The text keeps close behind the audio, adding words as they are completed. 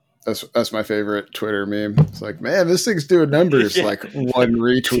That's my favorite Twitter meme. It's like, man, this thing's doing numbers. Yeah. Like one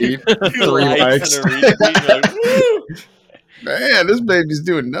retweet, 2 3 likes. and a retweet. You're like, woo! Man, this baby's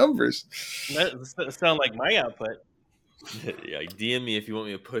doing numbers. That sound like my output. Yeah, DM me if you want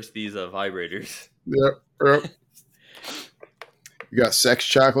me to push these vibrators. Yep. You got sex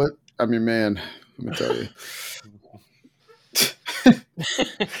chocolate? I mean, man, let me tell you.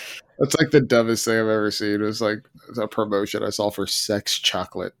 That's like the dumbest thing I've ever seen. It was like a promotion I saw for sex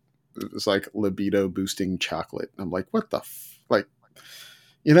chocolate. It was like libido boosting chocolate. I'm like, what the like?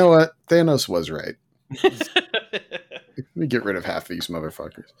 You know what? Thanos was right. Let me get rid of half these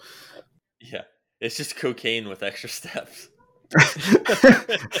motherfuckers. Yeah, it's just cocaine with extra steps. Lift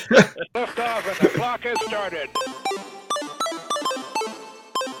off and the clock has started.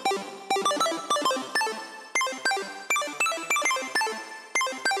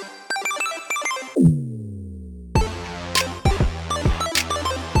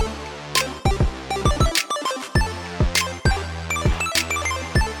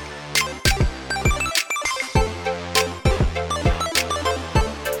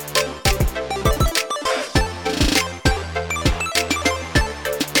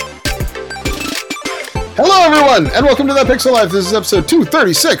 Hello, everyone, and welcome to That Pixel Life. This is episode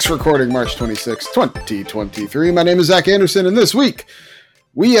 236, recording March 26, 2023. My name is Zach Anderson, and this week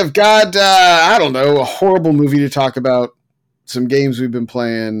we have got, a horrible movie to talk about, some games we've been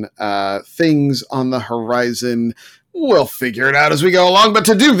playing, things on the horizon. We'll figure it out as we go along, but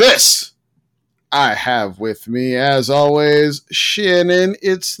to do this, I have with me, as always, Shannon.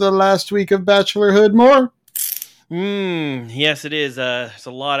 It's the last week of Bachelorhood. More? Yes, it is. There's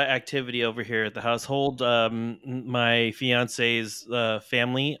a lot of activity over here at the household. My fiance's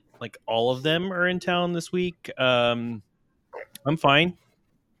family, like all of them, are in town this week. I'm fine.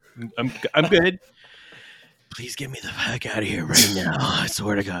 I'm good. Please get me the fuck out of here right now. I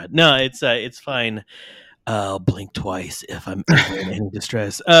swear to God. No, it's fine. I'll blink twice if I'm ever in any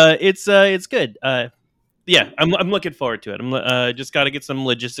distress. It's good. Yeah, I'm looking forward to it. I'm just got to get some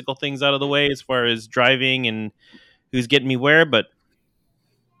logistical things out of the way as far as driving and who's getting me where, but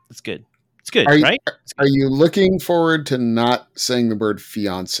it's good. It's good, right? Are you looking forward to not saying the word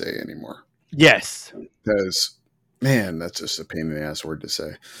fiance anymore? Yes. Because, man, that's just a pain in the ass word to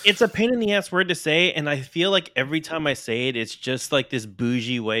say. It's a pain in the ass word to say, and I feel like every time I say it, it's just like this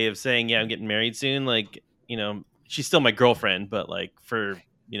bougie way of saying, yeah, I'm getting married soon. Like, she's still my girlfriend, but like for,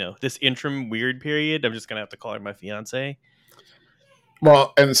 this interim weird period, I'm just going to have to call her my fiance.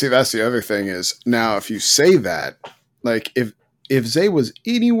 Well, and see, that's the other thing is now if you say that, like if Zay was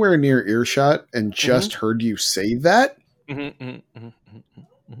anywhere near earshot and just heard you say that, that'd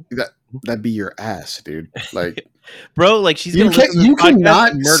be your ass, dude. Like, bro, like she's gonna you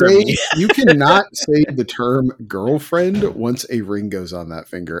cannot say the term girlfriend once a ring goes on that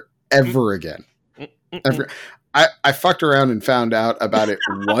finger ever again. I fucked around and found out about it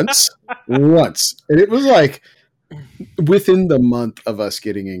once, and it was like within the month of us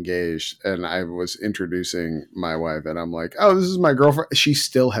getting engaged, and I was introducing my wife, and I'm like, "Oh, this is my girlfriend." She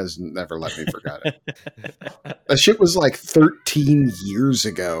still has never let me forget it. That shit was like 13 years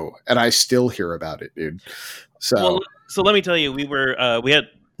ago, and I still hear about it, dude. So let me tell you, we had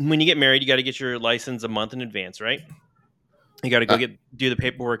when you get married, you got to get your license a month in advance, right? You got to go do the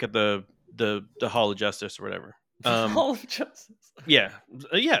paperwork at the Hall of Justice or whatever. Hall of Justice. Yeah,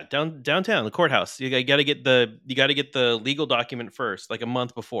 downtown, the courthouse. You got to get the legal document first, like a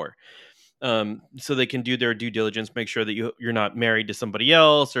month before, so they can do their due diligence, make sure that you're not married to somebody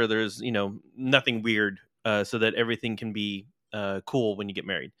else, or there's nothing weird, so that everything can be cool when you get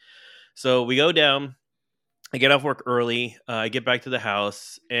married. So we go down. I get off work early. I get back to the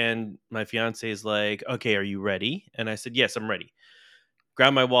house, and my fiance is like, "Okay, are you ready?" And I said, "Yes, I'm ready."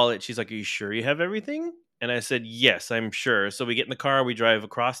 Grab my wallet. She's like, "Are you sure you have everything?" And I said, "Yes, I'm sure." So we get in the car, we drive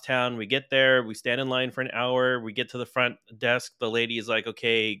across town, we get there, we stand in line for an hour, we get to the front desk. The lady is like,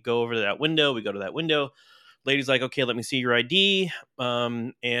 "Okay, go over to that window." We go to that window. Lady's like, "Okay, let me see your ID."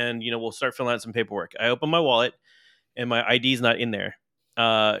 And we'll start filling out some paperwork. I open my wallet and my ID is not in there.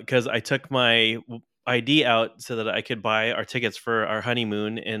 Because I took my ID out so that I could buy our tickets for our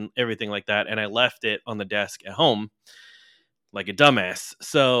honeymoon and everything like that. And I left it on the desk at home like a dumbass.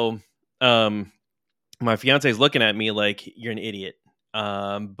 So, my fiance is looking at me like, "You're an idiot."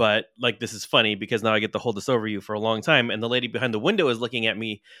 But like, this is funny because now I get to hold this over you for a long time. And the lady behind the window is looking at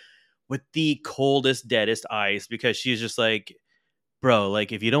me with the coldest, deadest eyes because she's just like, "Bro,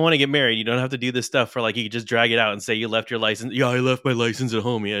 like if you don't want to get married, you don't have to do this stuff for like, you could just drag it out and say you left your license." "Yeah, I left my license at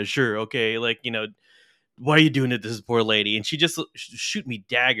home." "Yeah, sure. Okay. Like, why are you doing it to this poor lady?" And she just shoot me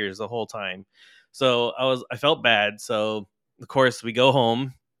daggers the whole time. So I felt bad. So of course we go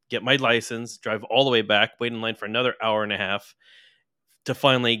home, get my license, drive all the way back, wait in line for another hour and a half to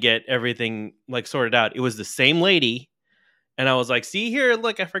finally get everything like sorted out. It was the same lady. And I was like, see here,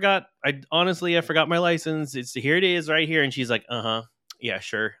 look, I forgot my license. Here it is right here. And she's like, yeah,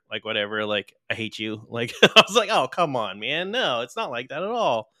 sure. Like, whatever. Like, I hate you. Like, I was like, oh, come on, man. No, it's not like that at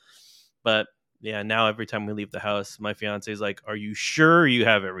all. But yeah, now every time we leave the house, my fiance is like, are you sure you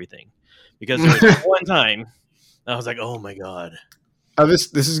have everything? Because there was one time I was like, oh my God. Oh,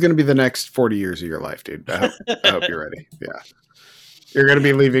 this is going to be the next 40 years of your life, dude. I hope you're ready. Yeah. You're going to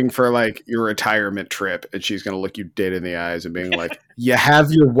be leaving for like your retirement trip, and she's going to look you dead in the eyes and being like, you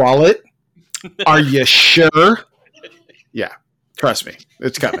have your wallet? Are you sure? Yeah. Trust me.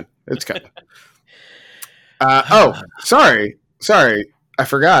 It's coming. It's coming. Sorry. I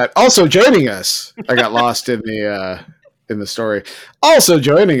forgot. Also joining us, I got lost in the story. Also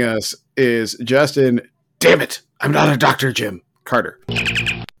joining us is Justin. Damn it. I'm not a Dr. Jim Carter.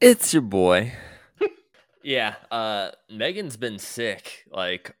 It's your boy. Yeah, Megan's been sick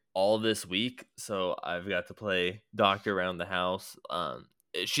like all this week, so I've got to play doctor around the house.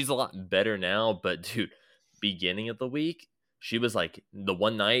 She's a lot better now, but dude, beginning of the week, she was like the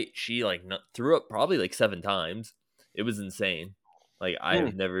one night she like threw up probably like 7 times. It was insane. Like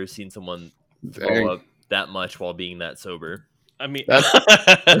I've never seen someone throw up that much while being that sober. I mean,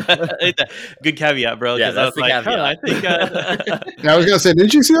 good caveat, bro. Yeah, that's the caveat. I think. I was gonna say,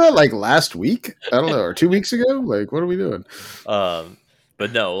 didn't you see that like last week? I don't know, or 2 weeks ago. Like, what are we doing?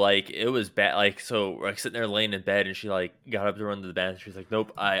 But no, like it was bad. Like so, we're like sitting there laying in bed, and she like got up to run to the bathroom. She's like,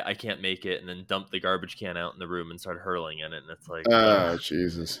 "Nope, I can't make it," and then dumped the garbage can out in the room and started hurling in it. And it's like, oh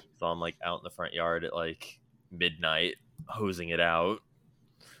Jesus! So I'm like out in the front yard at like midnight, hosing it out.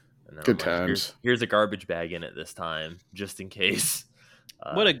 And then good times. Here's a garbage bag in it this time, just in case.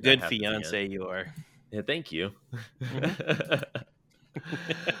 What a good fiance you are. Yeah, thank you.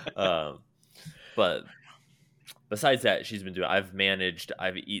 But besides that,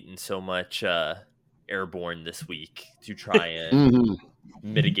 I've eaten so much airborne this week to try and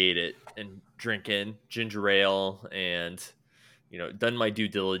mitigate it, and drinking ginger ale and done my due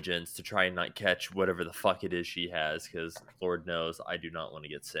diligence to try and not catch whatever the fuck it is she has, because Lord knows I do not want to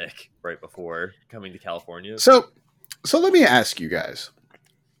get sick right before coming to California. So let me ask you guys,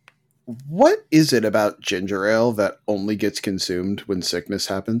 what is it about ginger ale that only gets consumed when sickness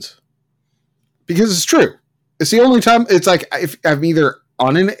happens? Because it's true. It's the only time. It's like if I'm either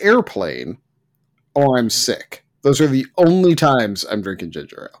on an airplane or I'm sick. Those are the only times I'm drinking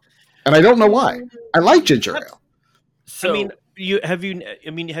ginger ale. And I don't know why. I like ginger ale. So, I know you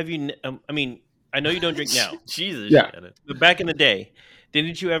don't drink now. Jesus. Yeah. But back in the day,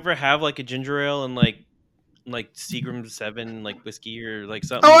 didn't you ever have like a ginger ale and like Seagram 7 like whiskey or like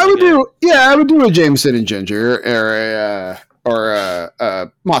something? Oh, I would do a Jameson and ginger or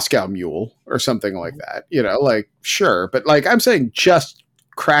a Moscow Mule or something like that. Like sure, but like I'm saying, just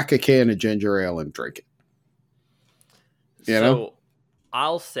crack a can of ginger ale and drink it. You know?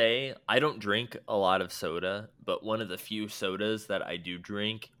 I'll say I don't drink a lot of soda, but one of the few sodas that I do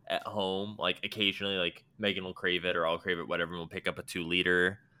drink at home, like occasionally, like Megan will crave it or I'll crave it, whatever, and we'll pick up a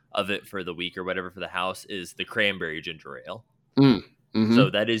 2-liter of it for the week or whatever for the house, is the cranberry ginger ale. Mm-hmm. So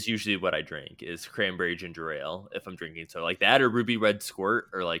that is usually what I drink, is cranberry ginger ale if I'm drinking. So like that or Ruby Red Squirt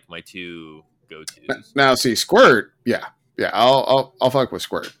are like my 2 go-tos. Now see, Squirt, yeah, I'll fuck with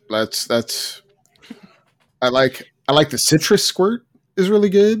Squirt. That's I like the citrus Squirt. Is really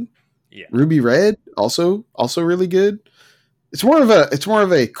good. Yeah. Ruby Red also really good. It's more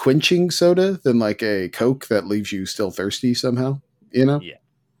of a quenching soda than like a Coke that leaves you still thirsty somehow, Yeah.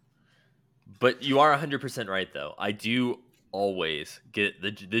 But you are 100% right though. I do always get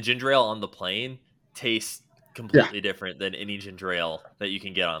the ginger ale on the plane tastes completely different than any ginger ale that you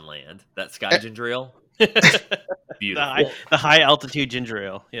can get on land. That Sky ginger ale. Beautiful. The high altitude ginger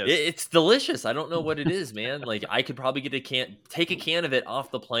ale. Yes. It's delicious. I don't know what it is, man. Like I could probably take a can of it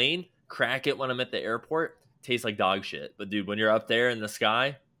off the plane, crack it when I'm at the airport. Tastes like dog shit. But dude, when you're up there in the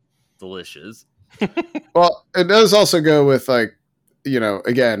sky, delicious. Well, it does also go with like,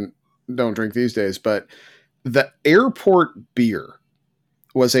 again, don't drink these days, but the airport beer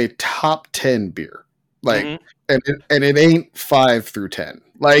was a top 10 beer. Like, and it ain't 5 through 10.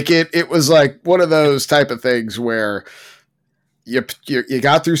 Like it was like one of those type of things where you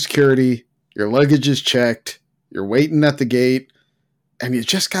got through security, your luggage is checked, you're waiting at the gate, and you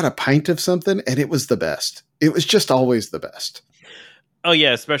just got a pint of something, and it was the best. It was just always the best. Oh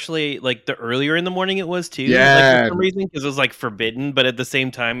yeah, especially like the earlier in the morning it was too. Yeah. Like for some reason, because it was like forbidden, but at the same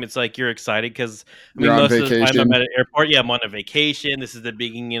time, it's like you're excited because You're on most of the time I'm vacation. at an airport. Yeah, I'm on a vacation. This is the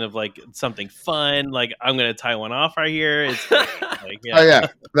beginning of like something fun. Like I'm gonna tie one off right here. It's great. Like, Oh yeah,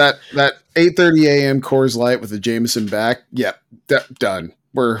 that 8:30 a.m. Coors Light with the Jameson back. Yep, done.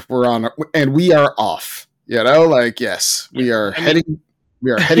 We're on, and we are off. You know, like yes, we are heading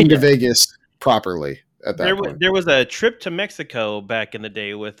to Vegas properly at that point. There was a trip to Mexico back in the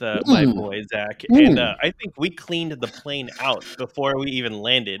day with my boy Zach, and I think we cleaned the plane out before we even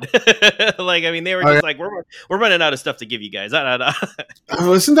landed. Like, I mean, they were just like, we're running out of stuff to give you guys. Didn't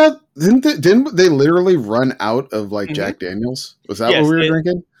they literally run out of like Jack Daniels? Was that what we were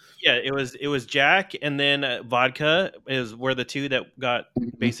drinking? Yeah, it was Jack, and then vodka were the two that got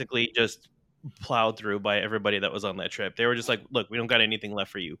basically just plowed through by everybody that was on that trip. They were just like, look, we don't got anything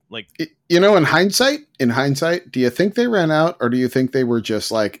left for you. Like, you know, in hindsight, do you think they ran out, or do you think they were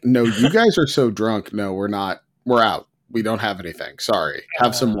just like, no, you guys are so drunk, no, we're not, we're out, we don't have anything, sorry,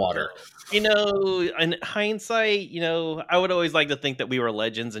 have some water? You know, in hindsight, you know, I would always like to think that we were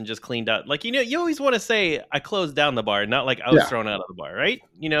legends and just cleaned out. Like, you know, you always want to say I closed down the bar, not like I was thrown out of the bar, right?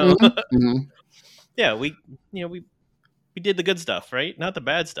 You know, yeah, we did the good stuff, right? Not the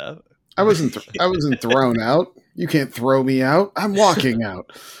bad stuff. I wasn't thrown out. You can't throw me out. I'm walking out.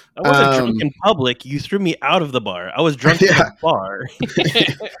 I wasn't drunk in public. You threw me out of the bar. I was drunk at a bar.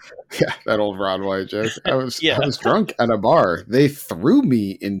 Yeah, that old Ron White joke. I was drunk at a bar. They threw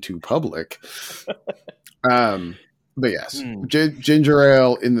me into public. But yes, ginger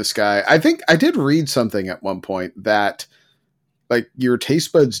ale in the sky. I think I did read something at one point that like your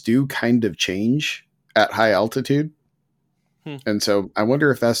taste buds do kind of change at high altitude. And so I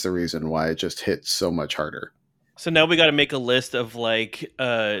wonder if that's the reason why it just hits so much harder. So now we got to make a list of like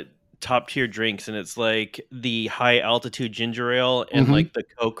top tier drinks, and it's like the high altitude ginger ale and like the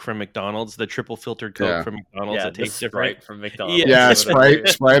Coke from McDonald's, the triple filtered Coke from McDonald's that tastes different. Sprite from McDonald's. Yeah,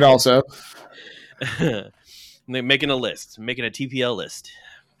 Sprite also. Making a TPL list.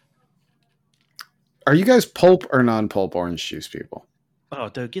 Are you guys pulp or non-pulp orange juice people? Oh,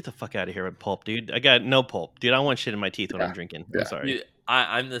 dude, get the fuck out of here with pulp, dude. I got no pulp. Dude, I want shit in my teeth when I'm drinking. I'm sorry. Dude,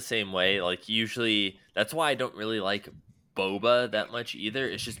 I'm the same way. Like, usually, that's why I don't really like boba that much either.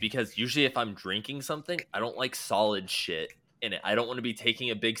 It's just because usually if I'm drinking something, I don't like solid shit in it. I don't want to be taking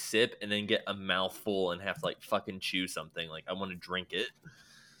a big sip and then get a mouthful and have to, like, fucking chew something. Like, I want to drink it.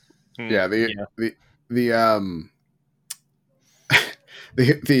 Yeah, the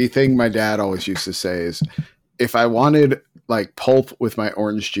thing my dad always used to say is, if I wanted like pulp with my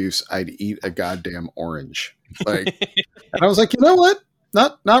orange juice, I'd eat a goddamn orange. Like, and I was like, you know what?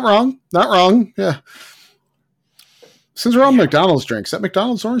 Not wrong. Yeah. Since we're on McDonald's drinks, that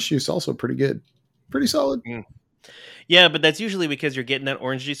McDonald's orange juice also pretty good, pretty solid. Yeah, but that's usually because you're getting that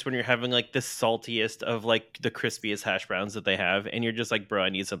orange juice when you're having like the saltiest of like the crispiest hash browns that they have, and you're just like, bro, I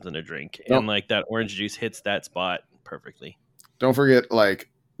need something to drink, and like that orange juice hits that spot perfectly. Don't forget, like,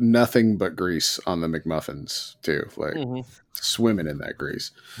 nothing but grease on the McMuffins too, like swimming in that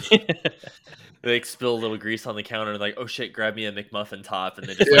grease. They like, spill a little grease on the counter and like, oh shit, grab me a McMuffin top, and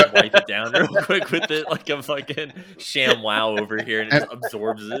then just like wipe it down real quick with it like a fucking ShamWow over here, and it just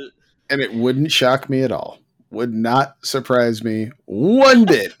absorbs it. And it wouldn't shock me at all. Would not surprise me one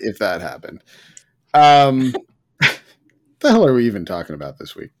bit if that happened. The hell are we even talking about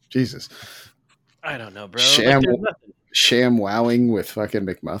this week? Jesus. I don't know, bro. ShamWowing with fucking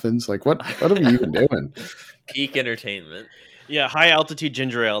McMuffins. Like, what are we even doing? Peak entertainment. Yeah, high altitude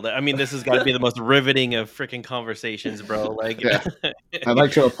ginger ale. I mean, this has got to be the most riveting of freaking conversations, bro. Like, yeah. I'd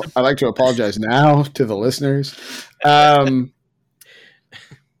like to apologize now to the listeners.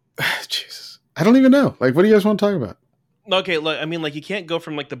 Jesus, I don't even know. Like, what do you guys want to talk about? Okay, look, I mean, like, you can't go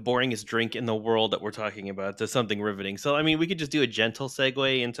from like the boringest drink in the world that we're talking about to something riveting. So, I mean, we could just do a gentle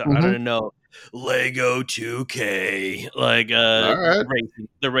segue into I don't know, Lego 2K, like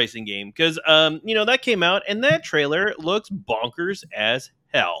the racing game, because you know, that came out and that trailer looks bonkers as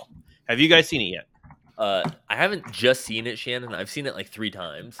hell. Have you guys seen it yet? I haven't just seen it, Shannon. I've seen it like 3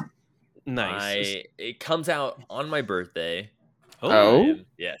 times. Nice. It comes out on my birthday.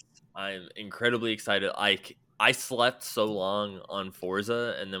 Yes, I'm incredibly excited. I slept so long on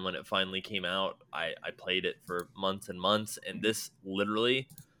Forza, and then when it finally came out, I played it for months and months, and this literally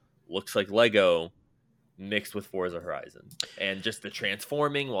looks like Lego mixed with Forza Horizon. And just the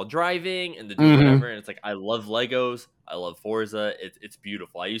transforming while driving and the doing whatever, and it's like, I love Legos, I love Forza, it's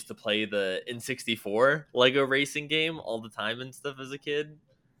beautiful. I used to play the N64 Lego racing game all the time and stuff as a kid.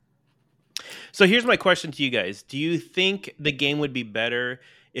 So here's my question to you guys. Do you think the game would be better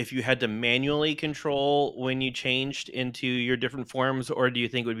if you had to manually control when you changed into your different forms, or do you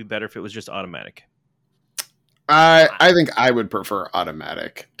think it would be better if it was just automatic? I think I would prefer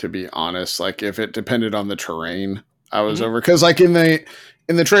automatic, to be honest. Like if it depended on the terrain I was over, because like in the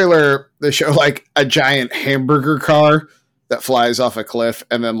trailer they show like a giant hamburger car that flies off a cliff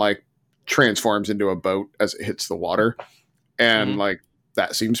and then like transforms into a boat as it hits the water, and like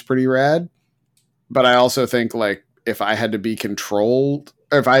that seems pretty rad. But I also think like if I had to be in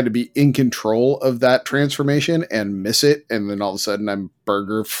control of that transformation and miss it, and then all of a sudden I'm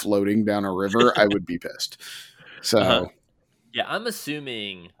burger floating down a river, I would be pissed. So, yeah, I'm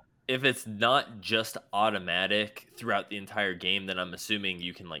assuming if it's not just automatic throughout the entire game, then I'm assuming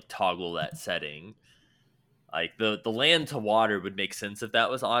you can like toggle that setting. Like the land to water would make sense if that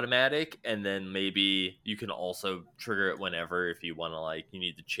was automatic, and then maybe you can also trigger it whenever if you want to, like, you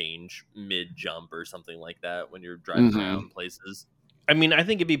need to change mid jump or something like that when you're driving around places. I mean, I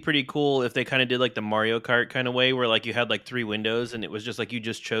think it'd be pretty cool if they kind of did like the Mario Kart kind of way, where like you had like 3 windows and it was just like you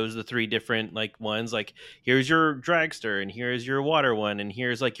just chose the 3 different like ones. Like here's your dragster, and here's your water one, and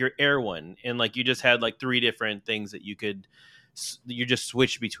here's like your air one, and like you just had like 3 different things that you just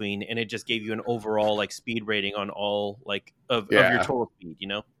switch between, and it just gave you an overall like speed rating on all like of your total speed. You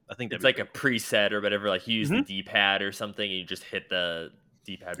know, I think it's like a preset or whatever. Like you use the D-pad or something, and you just hit the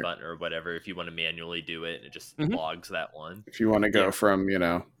D-pad button or whatever if you want to manually do it, and it just logs that one. If you want to go from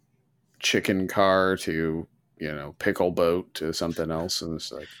chicken car to pickle boat to something else, and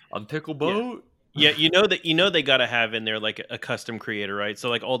it's like on pickle boat. Yeah, you know they gotta have in there like a custom creator, right? So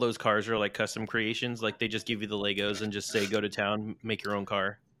like all those cars are like custom creations. Like they just give you the Legos and just say go to town, make your own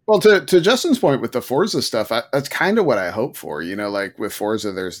car. Well, to Justin's point with the Forza stuff, that's kind of what I hope for. Like with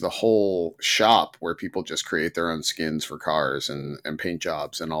Forza, there's the whole shop where people just create their own skins for cars and paint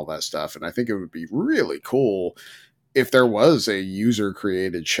jobs and all that stuff. And I think it would be really cool if there was a user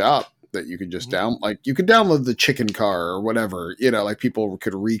created shop that you could just you could download the chicken car or whatever, like people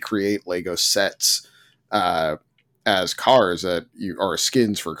could recreate Lego sets as cars or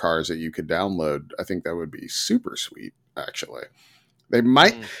skins for cars that you could download. I think that would be super sweet, actually. They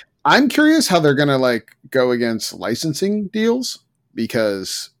might. I'm curious how they're gonna like go against licensing deals,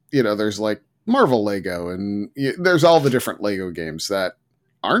 because there's like Marvel Lego and there's all the different Lego games that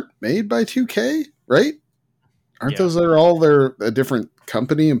aren't made by 2K, right? Aren't those they're a different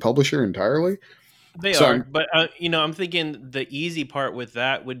company and publisher entirely? They are, but I'm thinking the easy part with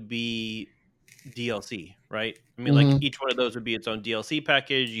that would be DLC, right? I mean, like each one of those would be its own DLC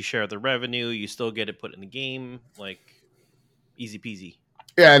package. You share the revenue, you still get it put in the game, like easy peasy.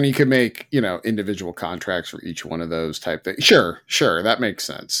 Yeah, and you could make individual contracts for each one of those type things. Sure, that makes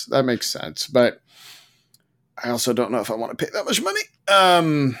sense. But I also don't know if I want to pay that much money.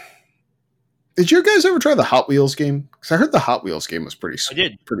 Did you guys ever try the Hot Wheels game? Because I heard the Hot Wheels game was pretty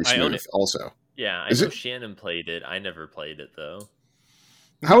smooth. I own it. Also. Yeah, I know Shannon played it. I never played it though.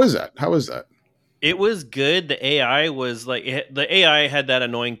 How is that? It was good. The AI was like the AI had that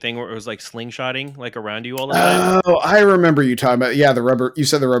annoying thing where it was like slingshotting like around you all the time. Oh, I remember you talking about the rubber. You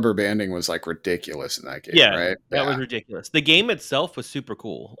said the rubber banding was like ridiculous in that game. Yeah, right? That was ridiculous. The game itself was super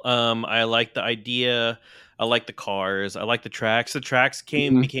cool. I liked the idea. I like the cars. I like the tracks. The tracks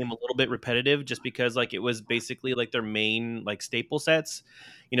became a little bit repetitive just because like it was basically like their main like staple sets.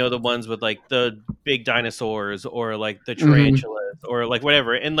 The ones with like the big dinosaurs or like the tarantulas or like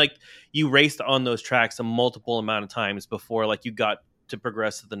whatever. And like you raced on those tracks a multiple amount of times before like you got to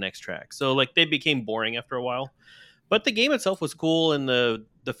progress to the next track. So like they became boring after a while. But the game itself was cool, and the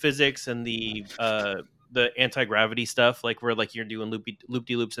physics and the anti-gravity stuff, like where like you're doing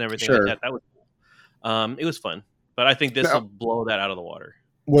loop-de-loops and everything like that. That was cool. It was fun. But I think this will blow that out of the water.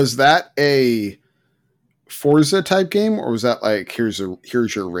 Was that a Forza type game, or was that like here's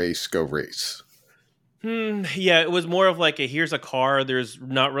your race, go race? Yeah, it was more of like here's a car. There's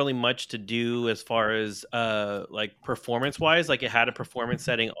not really much to do as far as like performance wise. Like it had a performance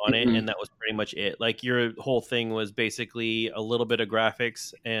setting on it, and that was pretty much it. Like your whole thing was basically a little bit of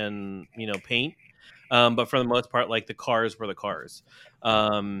graphics and paint, but for the most part, like the cars were the cars,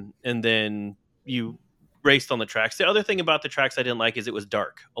 and then you raced on the tracks. The other thing about the tracks I didn't like is it was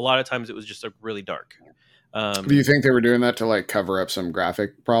dark. A lot of times it was just really dark. Do you think they were doing that to like cover up some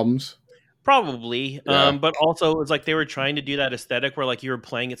graphic problems? Probably. But also it was like they were trying to do that aesthetic where like you were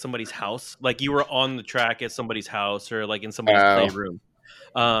playing at somebody's house, like you were on the track at somebody's house or like in somebody's playroom.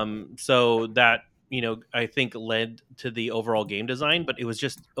 So that, I think led to the overall game design, but it was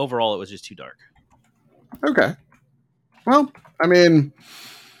just too dark. Okay. Well, I mean,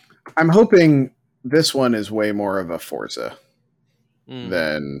 I'm hoping this one is way more of a Forza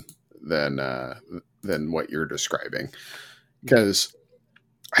than what you're describing, because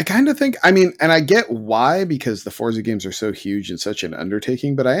I kind of think, I mean, and I get why, because the Forza games are so huge and such an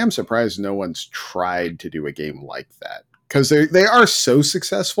undertaking, but I am surprised no one's tried to do a game like that, because they are so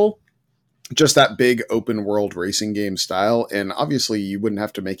successful. Just that big open world racing game style. And obviously you wouldn't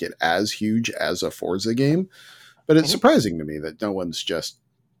have to make it as huge as a Forza game, but it's surprising to me that no one's just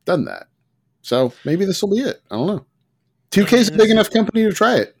done that. So maybe this will be it. I don't know. 2K is a big enough company to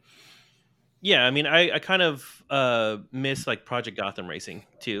try it. Yeah, I mean, I kind of miss like Project Gotham Racing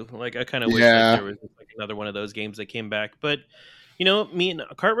too. Like, I kind of wish like, there was like another one of those games that came back. But you know,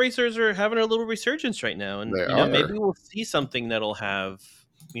 kart racers are having a little resurgence right now, and maybe we'll see something that'll have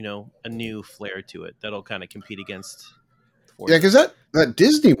a new flair to it that'll kind of compete against. Forza. Yeah, because that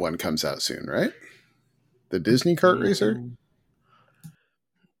Disney one comes out soon, right? The Disney kart racer.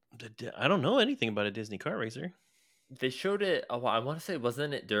 I don't know anything about a Disney kart racer. They showed it. Oh, I want to say,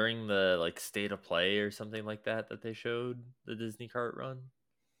 wasn't it during the like State of Play or something like that they showed the Disney kart run?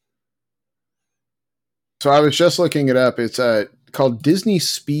 So I was just looking it up. It's called Disney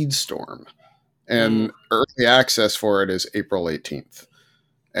Speedstorm, and early access for it is April 18th.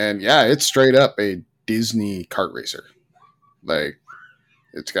 And yeah, it's straight up a Disney kart racer. Like,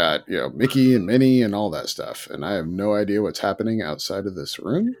 it's got Mickey and Minnie and all that stuff. And I have no idea what's happening outside of this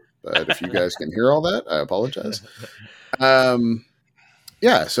room. But if you guys can hear all that, I apologize.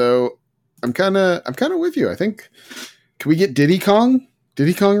 Yeah, so I'm kind of with you. I think, can we get Diddy Kong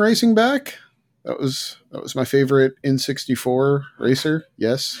Racing back? That was my favorite N64 racer.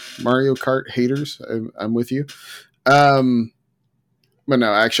 Yes, Mario Kart haters, I'm with you. But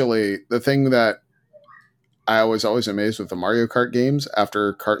no, actually, the thing that I was always amazed with the Mario Kart games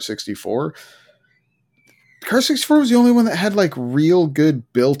after Kart 64. Kart 64 was the only one that had like real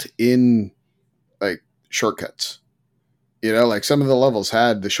good built-in like shortcuts. Like some of the levels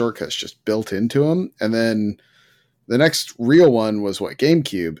had the shortcuts just built into them. And then the next real one was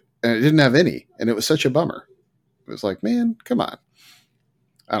GameCube, and it didn't have any. And it was such a bummer. It was like, man, come on.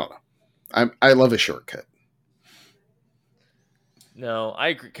 I don't know. I love a shortcut. No, I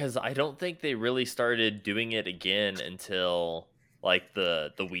agree, because I don't think they really started doing it again until like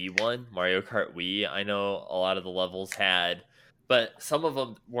the Wii one, Mario Kart Wii. I know a lot of the levels had, but some of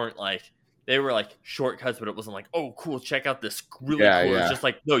them weren't like, they were like shortcuts, but it wasn't like, oh, cool, check out this really cool. Yeah. It's just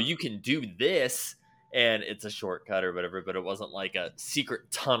like, no, you can do this, and it's a shortcut or whatever, but it wasn't like a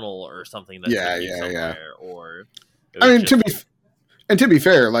secret tunnel or something that took you somewhere. Or I mean, to be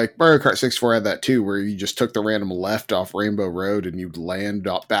fair, like Mario Kart 64 had that too, where you just took the random left off Rainbow Road and you'd land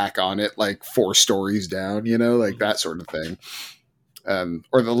back on it like 4 stories down, like that sort of thing.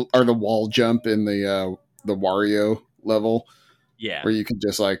 Or the wall jump in the Wario level. Yeah. Where you could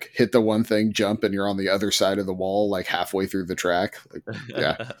just like hit the one thing, jump, and you're on the other side of the wall, like halfway through the track. Like,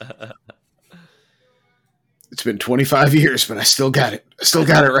 yeah. It's been 25 years, but I still got it. I still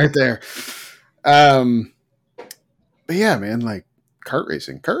got it right there. But yeah, man, like kart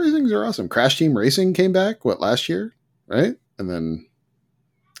racings are awesome. Crash Team Racing came back, last year, right? And then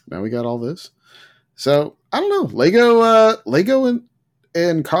now we got all this. So I don't know. Lego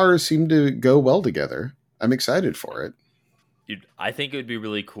and cars seem to go well together. I'm excited for it. Dude, I think it would be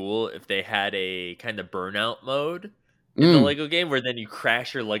really cool if they had a kind of burnout mode in the Lego game, where then you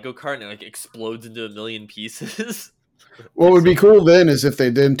crash your Lego car and it like explodes into a million pieces. What would be cool then is if they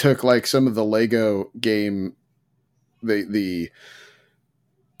then took like some of the Lego game, the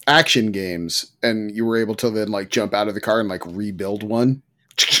action games, and you were able to then like jump out of the car and like rebuild one.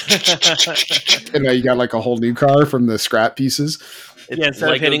 And now you got like a whole new car from the scrap pieces.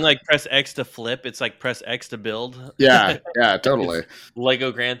 Instead of hitting like press X to flip, it's like press X to build. Yeah, totally.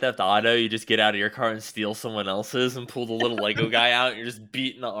 Lego Grand Theft Auto, you just get out of your car and steal someone else's and pull the little Lego guy out, and you're just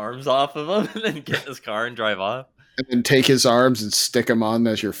beating the arms off of him and then get in his car and drive off. And then take his arms and stick them on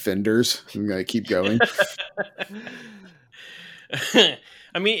as your fenders and like keep going.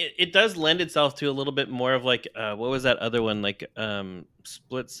 I mean, it does lend itself to a little bit more of like, what was that other one? Like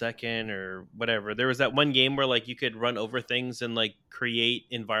Split Second or whatever. There was that one game where like you could run over things and like create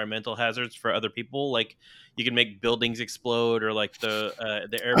environmental hazards for other people. Like you could make buildings explode, or like the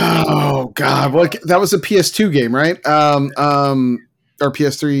airplane. Oh God. Well, that was a PS2 game, right? Or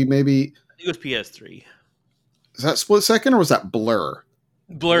PS3 maybe. I think it was PS3. Is that Split Second or was that Blur?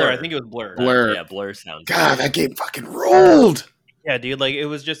 Blur. I think it was Blur. Yeah, Blur sounds God, that game fucking rolled. Yeah, dude, like it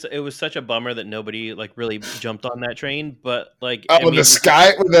was such a bummer that nobody like really jumped on that train. But like,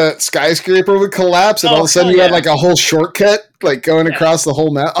 the skyscraper would collapse, and all of a sudden you had like a whole shortcut like going across the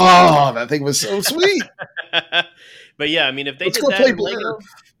whole map. Oh, that thing was so sweet. But yeah, I mean, if they did that in Lego,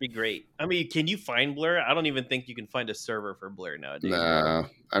 it'd be great. I mean, can you find Blur? I don't even think you can find a server for Blur nowadays. No,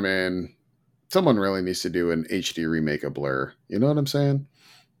 I mean, someone really needs to do an HD remake of Blur. You know what I'm saying?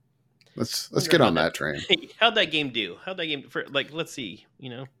 Let's get on that train. How'd that game do? Let's see,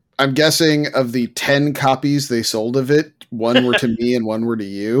 I'm guessing of the 10 copies they sold of it, one were to me and one were to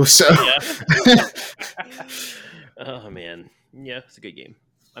you. So, oh man, yeah, it's a good game.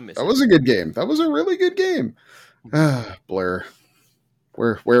 I miss that. Was a good game. That was a really good game. Blur,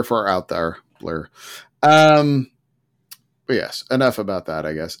 where far out there, Blur. But yes, enough about that.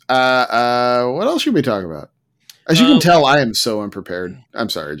 I guess. What else should we talk about? As you can tell, I am so unprepared. I'm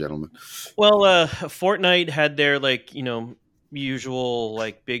sorry, gentlemen. Well, Fortnite had their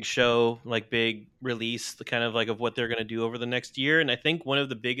usual big show, big release, the kind of of what they're going to do over the next year. And I think one of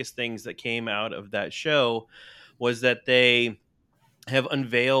the biggest things that came out of that show was that they have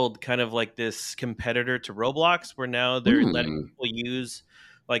unveiled kind of this competitor to Roblox, where now they're letting people use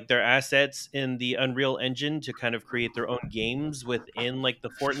their assets in the Unreal Engine to kind of create their own games within the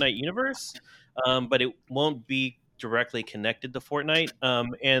Fortnite universe. But it won't be directly connected to Fortnite.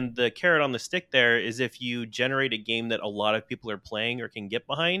 And the carrot on the stick there is if you generate a game that a lot of people are playing or can get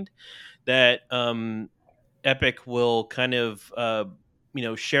behind, that Epic will kind of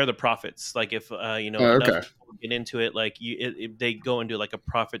share the profits. If enough people get into it, they go into a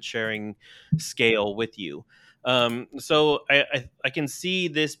profit sharing scale with you. So I can see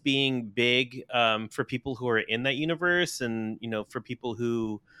this being big for people who are in that universe, and for people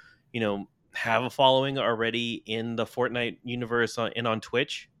who have a following already in the Fortnite universe and on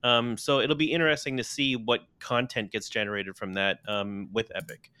Twitch. So it'll be interesting to see what content gets generated from that with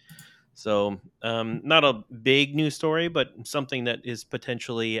Epic. So not a big news story, but something that is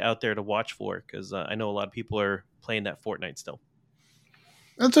potentially out there to watch for, because I know a lot of people are playing that Fortnite still.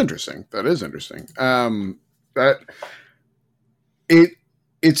 That's interesting. That is interesting.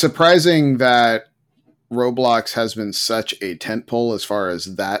 It's surprising that Roblox has been such a tentpole as far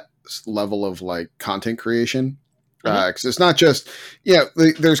as that level of content creation. Because it's not just,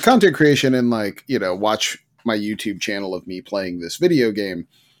 there's content creation in watch my YouTube channel of me playing this video game.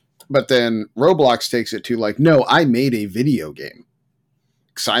 But then Roblox takes it to no, I made a video game.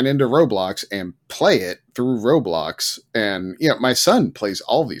 Sign into Roblox and play it through Roblox. And my son plays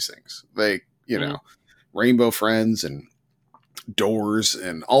all these things. Rainbow Friends and Doors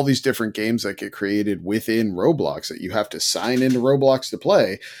and all these different games that get created within Roblox that you have to sign into Roblox to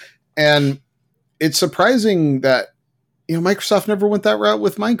play. And it's surprising that, Microsoft never went that route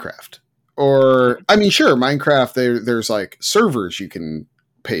with Minecraft. Or, I mean, sure, Minecraft, there's servers you can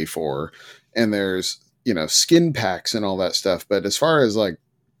pay for, and there's, skin packs and all that stuff. But as far as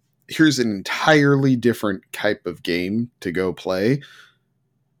here's an entirely different type of game to go play,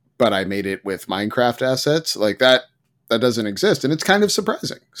 but I made it with Minecraft assets, that doesn't exist. And it's kind of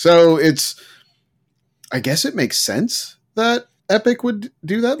surprising. So I guess it makes sense that Epic would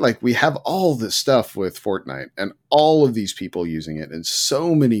do that. We have all this stuff with Fortnite and all of these people using it and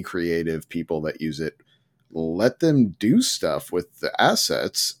so many creative people that use it. Let them do stuff with the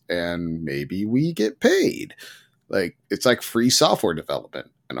assets and maybe we get paid. It's free software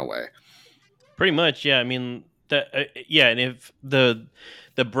development in a way. Pretty much. Yeah. I mean, and if the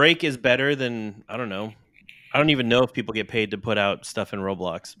break is better than, I don't know. I don't even know if people get paid to put out stuff in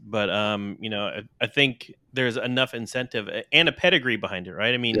Roblox, but I think there's enough incentive and a pedigree behind it,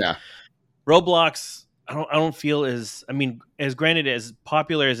 right? I mean, Roblox, I don't feel as granted as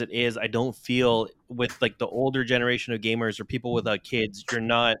popular as it is, I don't feel with the older generation of gamers or people without kids, you're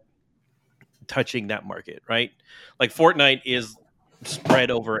not touching that market, right? Fortnite is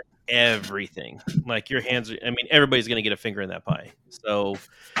spread over everything. Your hands are, everybody's going to get a finger in that pie. So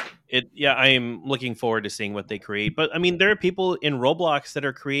I am looking forward to seeing what they create. But there are people in Roblox that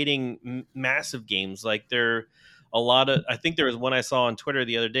are creating massive games. I think there was one I saw on Twitter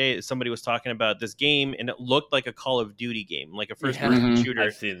the other day. Somebody was talking about this game and it looked like a Call of Duty game, like a first person shooter.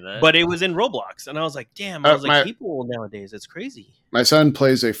 I've seen that. But it was in Roblox. And I was like, damn, people nowadays, it's crazy. My son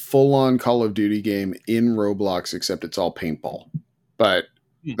plays a full on Call of Duty game in Roblox, except it's all paintball. But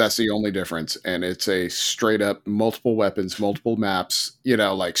that's the only difference. And it's a straight up multiple weapons, multiple maps,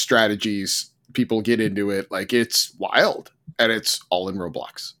 strategies. People get into it. It's wild. And it's all in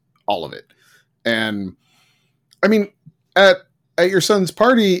Roblox. All of it. And at your son's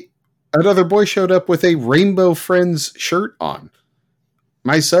party, another boy showed up with a Rainbow Friends shirt on.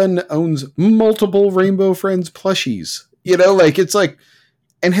 My son owns multiple Rainbow Friends plushies.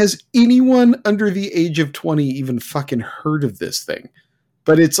 And has anyone under the age of 20 even fucking heard of this thing?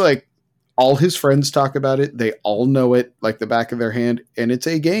 But it's all his friends talk about it. They all know it like the back of their hand. And it's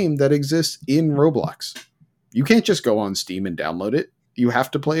a game that exists in Roblox. You can't just go on Steam and download it. You have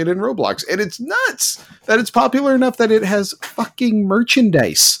to play it in Roblox. And it's nuts that it's popular enough that it has fucking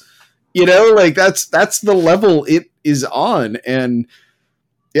merchandise. That's the level it is on. And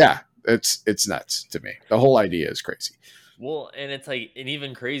yeah, It's nuts to me. The whole idea is crazy. Well, and it's like an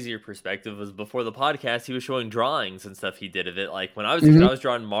even crazier perspective was before the podcast, he was showing drawings and stuff he did of it. Like when I was a kid, I was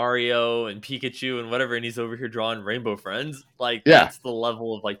drawing Mario and Pikachu and whatever, and he's over here drawing Rainbow Friends. Like that's the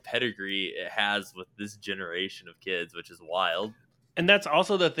level of like pedigree it has with this generation of kids, which is wild. And that's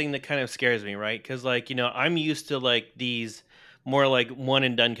also the thing that kind of scares me, right? Because like, I'm used to like these more like one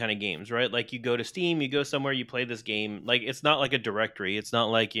and done kind of games, right? Like you go to Steam, you go somewhere, you play this game. Like it's not like a directory. It's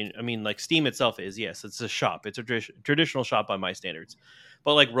not like like Steam itself is, yes, it's a shop. It's a traditional shop by my standards.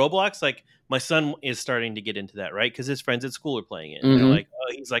 But like Roblox, like my son is starting to get into that, right? Because his friends at school are playing it. And they're like,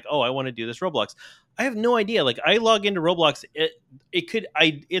 he's like, oh, I want to do this Roblox. I have no idea. Like I log into Roblox,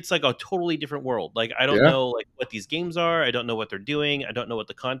 it's like a totally different world. Like I don't know like what these games are. I don't know what they're doing. I don't know what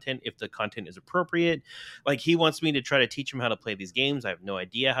if the content is appropriate. Like he wants me to try to teach him how to play these games. I have no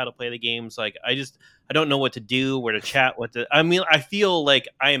idea how to play the games. Like I don't know what to do, where to chat, I feel like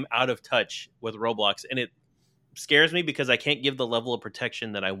I am out of touch with Roblox, and it scares me because I can't give the level of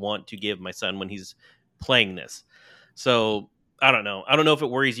protection that I want to give my son when he's playing this. So I don't know if it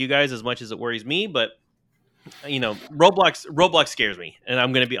worries you guys as much as it worries me, but Roblox scares me, and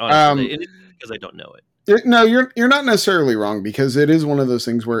I'm going to be honest with it because I don't know it. No, you're not necessarily wrong, because it is one of those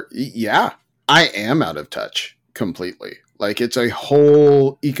things where I am out of touch completely. Like it's a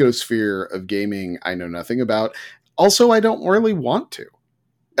whole ecosphere of gaming I know nothing about. Also, I don't really want to.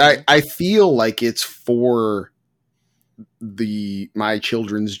 I feel like it's for my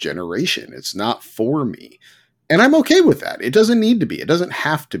children's generation. It's not for me. And I'm okay with that. It doesn't need to be. It doesn't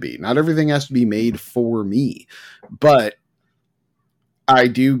have to be. Not everything has to be made for me. But I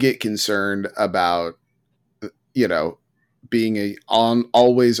do get concerned about, being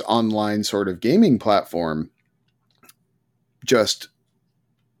always online sort of gaming platform. Just,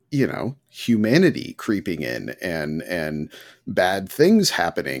 humanity creeping in and bad things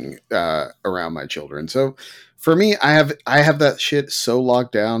happening around my children. So for me, I have that shit so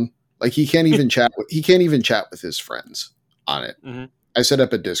locked down. Like he can't even chat. He can't even chat with his friends on it. Mm-hmm. I set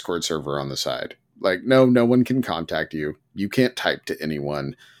up a Discord server on the side. Like, no one can contact you. You can't type to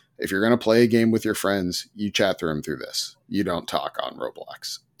anyone. If you're going to play a game with your friends, you chat through them through this. You don't talk on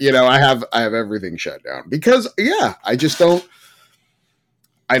Roblox. I have everything shut down because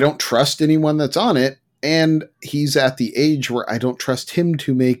I don't trust anyone that's on it. And he's at the age where I don't trust him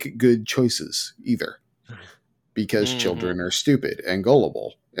to make good choices either, because children are stupid and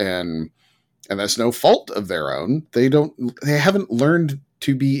gullible. And that's no fault of their own. They haven't learned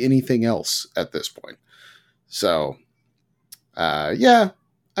to be anything else at this point. So,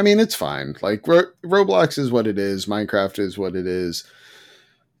 it's fine. Like Roblox is what it is. Minecraft is what it is.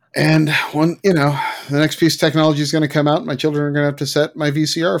 And when, the next piece of technology is going to come out, my children are going to have to set my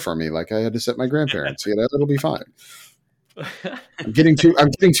VCR for me. Like I had to set my grandparents. It'll be fine. I'm getting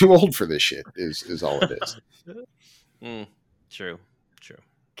too old for this shit is all it is. True.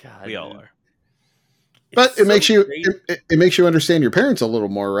 God, we all are. But it makes you understand your parents a little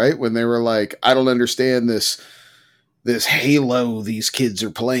more, right? When they were like, I don't understand this Halo these kids are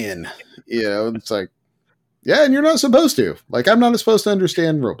playing. It's like, yeah, and you're not supposed to. Like, I'm not supposed to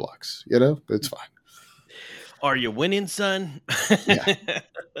understand Roblox. It's fine. Are you winning, son? Yeah.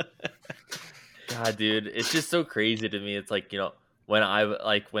 God, dude, it's just so crazy to me. It's like, when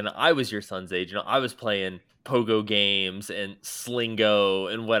I was your son's age, I was playing Pogo games and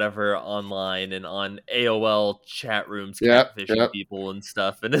Slingo and whatever online and on AOL chat rooms, catfishing people and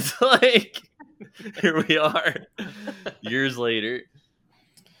stuff. And it's like, here we are, years later.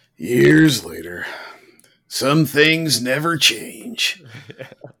 Some things never change.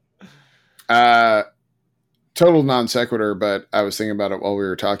 Total non sequitur, but I was thinking about it while we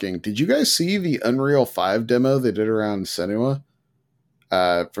were talking. Did you guys see the Unreal 5 demo they did around Senua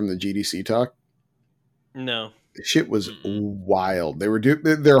from the GDC talk? No. Shit was wild. They were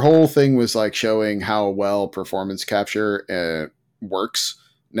their whole thing was like showing how well performance capture works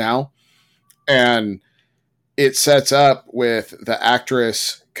now. And it sets up with the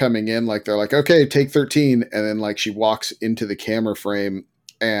actress coming in, like they're like, okay, take 13. And then like she walks into the camera frame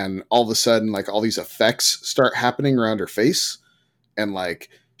and all of a sudden like all these effects start happening around her face and like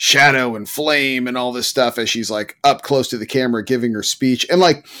shadow and flame and all this stuff as she's like up close to the camera giving her speech. And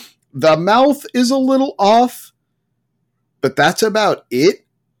like the mouth is a little off, but that's about it.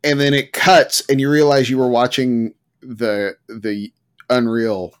 And then it cuts and you realize you were watching the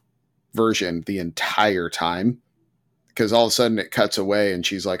Unreal version the entire time, because all of a sudden it cuts away and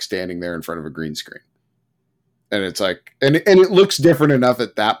she's like standing there in front of a green screen. And it's like, and it looks different enough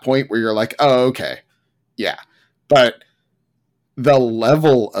at that point where you're like, oh, okay. Yeah. But the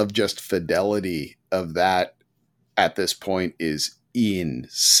level of just fidelity of that at this point is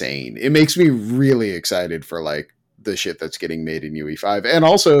insane. It makes me really excited for like the shit that's getting made in UE5. And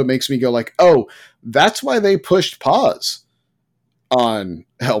also it makes me go like, oh, that's why they pushed pause on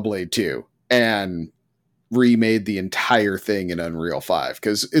Hellblade 2 and remade the entire thing in Unreal 5.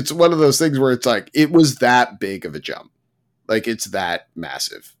 Because it's one of those things where it's like, it was that big of a jump. Like, it's that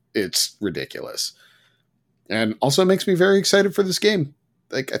massive. It's ridiculous. And also makes me very excited for this game.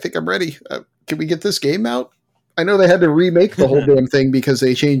 Like, I think I'm ready. Can we get this game out? I know they had to remake the whole damn thing because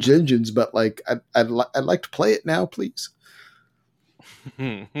they changed engines, but like, I'd like to play it now, please.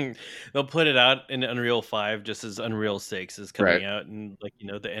 They'll put it out in Unreal 5 just as Unreal 6 is coming out, and like, you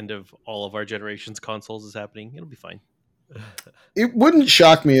know, the end of all of our generation's consoles is happening. It'll be fine. It wouldn't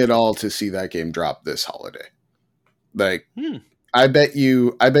shock me at all to see that game drop this holiday. Like, I bet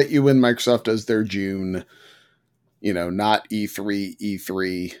you when Microsoft does their June, you know, not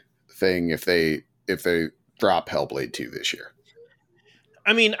E3 thing, if they drop Hellblade 2 this year.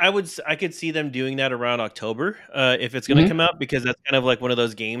 I mean, I could see them doing that around October if it's going to come out, because that's kind of like one of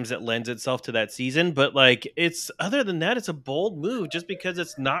those games that lends itself to that season. But like, it's other than that, it's a bold move just because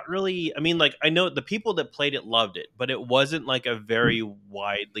it's not really. I mean, like, I know the people that played it loved it, but it wasn't like a very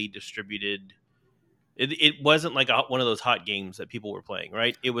widely distributed. It wasn't like one of those hot games that people were playing,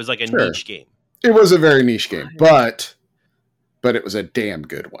 right? It was like a niche game. It was a very niche game, but it was a damn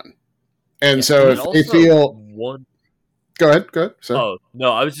good one. And so if they feel one. Go ahead. Sorry. Oh,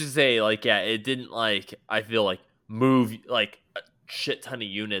 no, I was just saying, like, yeah, it didn't, like, I feel like move, like, a shit ton of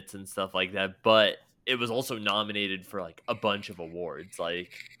units and stuff like that, but it was also nominated for, like, a bunch of awards, like,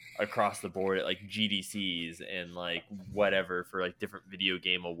 across the board at, like, GDCs and, like, whatever for, like, different video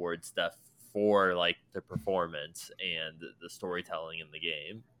game award stuff for, like, the performance and the storytelling in the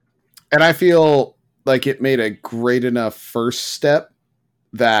game. And I feel like it made a great enough first step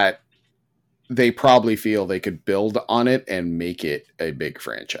that they probably feel they could build on it and make it a big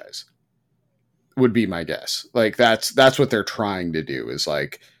franchise, would be my guess. Like, that's what they're trying to do, is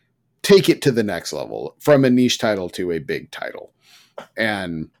like take it to the next level from a niche title to a big title.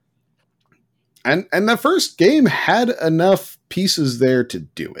 And the first game had enough pieces there to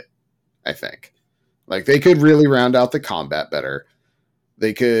do it. I think like they could really round out the combat better.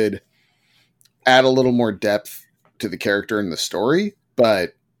 They could add a little more depth to the character and the story,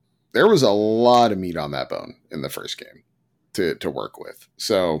 but there was a lot of meat on that bone in the first game to work with.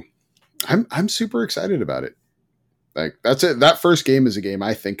 So I'm super excited about it. Like, that's it. That first game is a game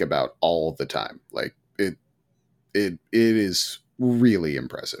I think about all the time. Like, it is really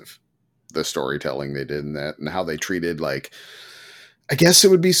impressive, the storytelling they did in that and how they treated, like, I guess it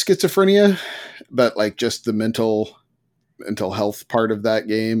would be schizophrenia, but like just the mental health part of that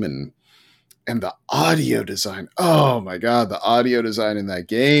game, and the audio design. Oh my God, the audio design in that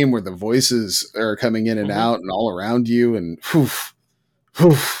game where the voices are coming in and out and all around you, and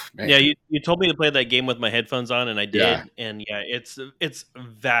man. Yeah, you told me to play that game with my headphones on, and I did. Yeah. And yeah, it's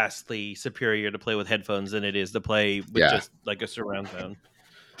vastly superior to play with headphones than it is to play with just like a surround sound.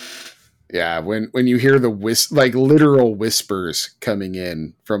 Yeah, when you hear the like literal whispers coming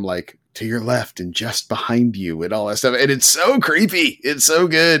in from like to your left and just behind you and all that stuff, and it's so creepy. It's so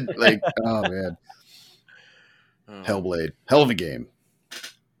good. Like, oh man, Hellblade, hell of a game.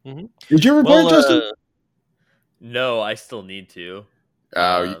 Mm-hmm. Did you ever play it, Justin? No, I still need to.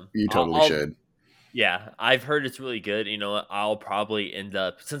 Oh, you totally should. Yeah, I've heard it's really good. You know, I'll probably end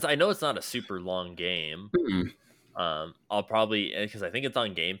up, since I know it's not a super long game. Mm-hmm. I'll probably, because I think it's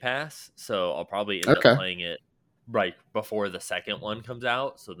on Game Pass, so I'll probably end up playing it right before the second one comes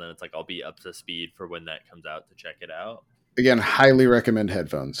out. So then it's like I'll be up to speed for when that comes out to check it out. Again, highly recommend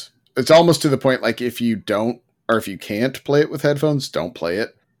headphones. It's almost to the point, like, if you don't, or if you can't play it with headphones, don't play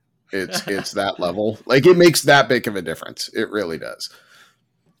it. It's that level. Like, it makes that big of a difference. It really does.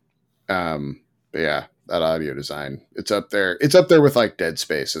 But yeah, that audio design, it's up there. It's up there with like Dead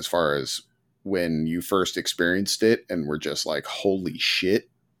Space as far as when you first experienced it and were just like, holy shit.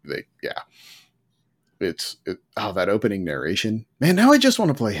 That opening narration, man. Now I just want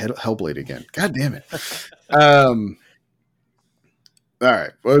to play Hellblade again. God damn it. All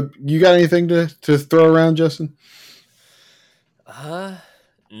right. Well, you got anything to throw around, Justin?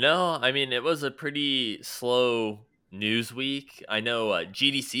 No, I mean, it was a pretty slow news week. I know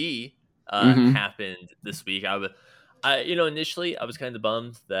GDC happened this week. Initially I was kind of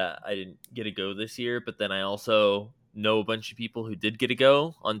bummed that I didn't get to go this year, but then I also know a bunch of people who did get to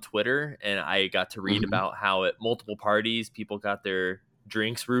go on Twitter, and I got to read about how at multiple parties people got their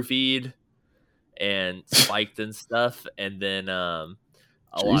drinks roofied and spiked and stuff, and then a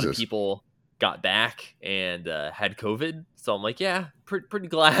lot of people got back and had COVID. So I'm like, yeah, pretty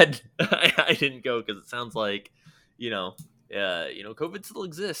glad I didn't go, because it sounds like, COVID still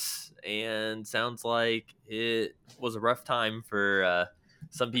exists, and sounds like it was a rough time for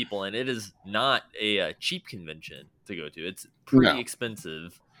some people, and it is not a cheap convention to go to. It's pretty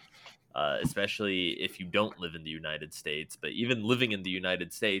expensive, especially if you don't live in the United States. But even living in the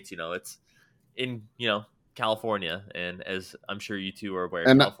United States, it's in California, and as I'm sure you two are aware,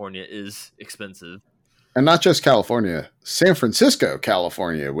 California is expensive. And not just California, San Francisco,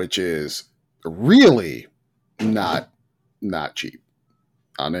 California, which is really not cheap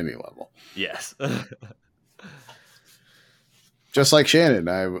on any level. Yes. Just like Shannon,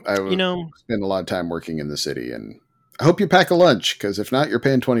 I spend a lot of time working in the city, and I hope you pack a lunch, because if not, you're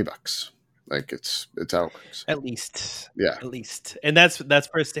paying $20. Like it's how it works. At least, yeah, at least, and that's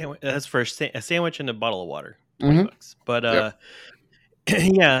for a sandwich. That's for a sandwich and a bottle of water. $20. But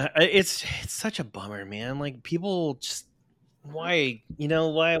yeah, it's such a bummer, man. Like people just why you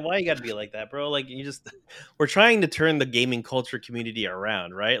got to be like that, bro? Like we're trying to turn the gaming culture community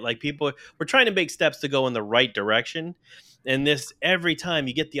around, right? Like we're trying to make steps to go in the right direction, and this every time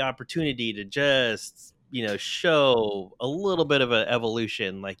you get the opportunity to just show a little bit of an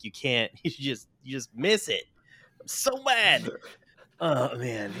evolution, like you just miss it. I'm so mad. Oh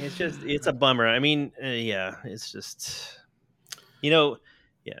man, it's a bummer. I mean, yeah, it's just yeah.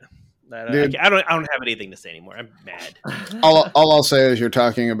 Dude, I don't have anything to say anymore. I'm mad. All I'll say is you're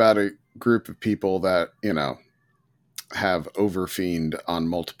talking about a group of people that have overfiend on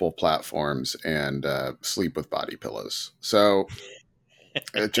multiple platforms and sleep with body pillows. So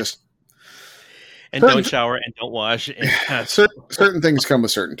it just and don't shower and don't wash. And certain things come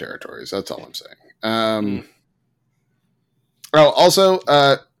with certain territories. That's all I'm saying. Oh, also,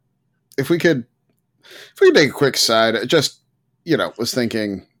 if we could take a quick side, just was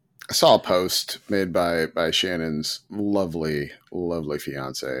thinking. I saw a post made by Shannon's lovely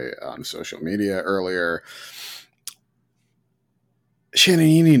fiance on social media earlier. Shannon,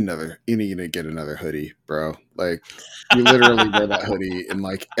 you need to get another hoodie, bro. Like, you literally wear that hoodie in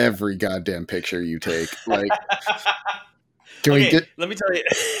like every goddamn picture you take. Like, can we get? Let me tell you.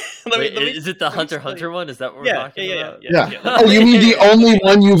 Is it the Hunter one? Is that what we're talking about? Yeah. Oh, you mean the only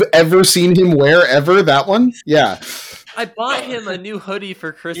one you've ever seen him wear ever? That one? Yeah. I bought him a new hoodie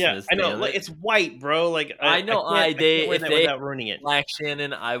for Christmas. Yeah, I know. Like, it's white, bro. Like I know. If they without ruining it. Black,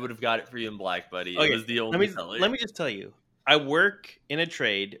 Shannon, I would have got it for you in black, buddy. It was the only color. Let me just tell you. I work in a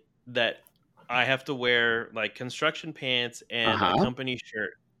trade that I have to wear like construction pants and a company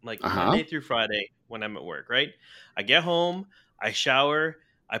shirt like Monday through Friday when I'm at work, right? I get home, I shower,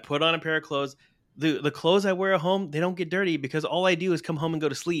 I put on a pair of clothes. The clothes I wear at home, they don't get dirty because all I do is come home and go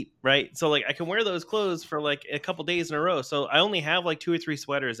to sleep, right? So like I can wear those clothes for like a couple days in a row. So I only have like 2 or 3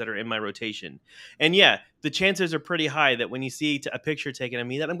 sweaters that are in my rotation. And yeah, the chances are pretty high that when you see a picture taken of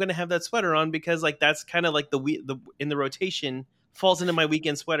me that I'm going to have that sweater on, because like that's kind of like the in the rotation falls into my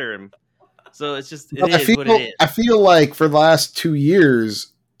weekend sweater. And so it's just what it is. I feel like for the last 2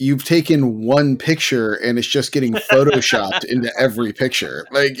 years you've taken one picture and it's just getting photoshopped into every picture.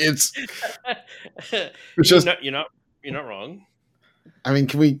 Like it's just you're not wrong. I mean,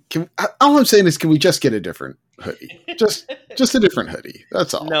 can all I'm saying is, can we just get a different hoodie? Just a different hoodie.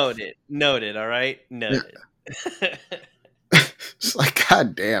 That's all. Noted. All right. Noted. Yeah. It's like,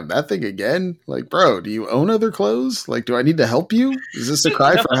 God damn, that thing again. Like, bro, do you own other clothes? Like, do I need to help you? Is this a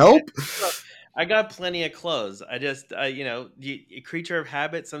cry for help? I got plenty of clothes. I just, a creature of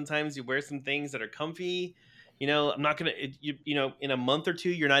habit. Sometimes you wear some things that are comfy. I'm not going to, in a month or 2,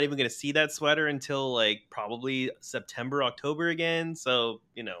 you're not even going to see that sweater until like probably September, October again. So,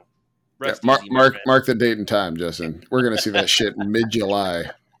 mark the date and time, Justin. We're going to see that shit in mid-July.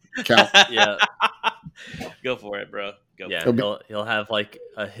 Count. Yeah. Go for it, bro. He'll have like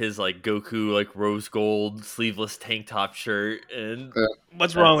his like Goku like rose gold sleeveless tank top shirt. And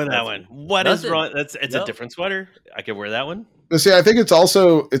what's wrong with that one? What is wrong? It's a different sweater. I could wear that one. See, I think it's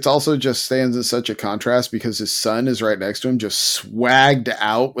also just stands in such a contrast because his son is right next to him, just swagged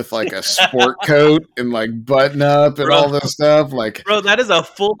out with like a sport coat and like button up and all this stuff. Like, bro, that is a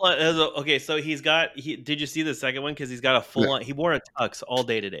full on. Okay, so did you see the second one? Because he's got a full on. He wore a tux all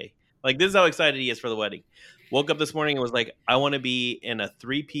day today. Like, this is how excited he is for the wedding. Woke up this morning and was like, I want to be in a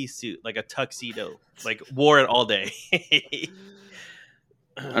 3-piece suit, like a tuxedo. Like, wore it all day.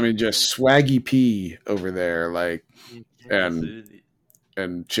 I mean, just swaggy P over there, like, and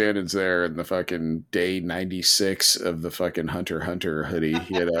Shannon's there in the fucking day 96 of the fucking Hunter hoodie,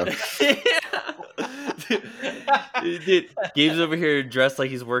 Dude, Gabe's over here dressed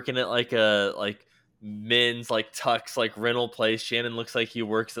like he's working at like a men's like tux like rental place. Shannon looks like he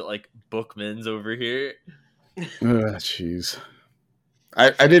works at like Bookman's over here. Jeez.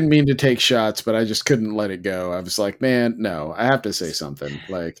 I didn't mean to take shots, but I just couldn't let it go. I was like, man, no, I have to say something.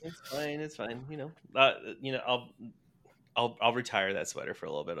 Like, it's fine. It's fine. I'll retire that sweater for a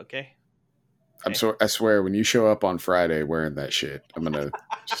little bit. Okay. I swear, when you show up on Friday wearing that shit, I'm gonna.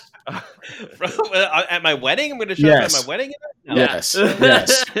 At my wedding, I'm gonna show up at my wedding. No. Yes.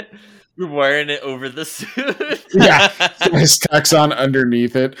 Yes. You're wearing it over the suit. Yeah. His tux on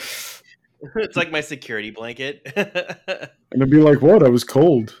underneath it. It's like my security blanket. And I'd be like, what? I was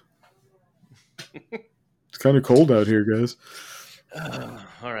cold. It's kind of cold out here, guys.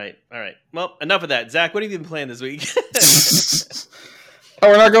 All right. Well, enough of that. Zach, what have you been playing this week? Oh,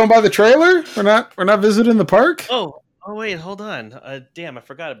 we're not going by the trailer? We're not visiting the park? Oh wait, hold on. Damn, I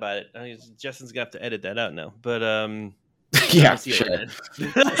forgot about it. Justin's gonna have to edit that out now. But yeah, sure.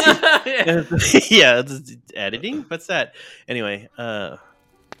 Yeah, editing. What's that? Anyway,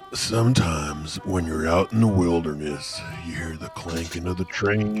 sometimes when you're out in the wilderness, you hear the clanking of the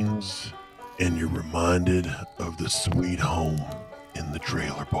trains, and you're reminded of the sweet home in the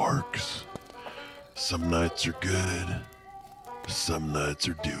trailer parks. Some nights are good, some nights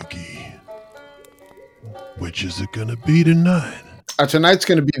are dookie. Which is it gonna be tonight? Tonight's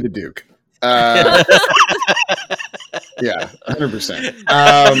gonna be the Duke. Yeah, 100%.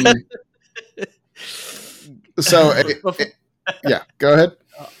 Yeah, go ahead.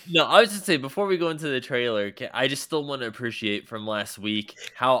 No, I was just saying, before we go into the trailer, I just still want to appreciate from last week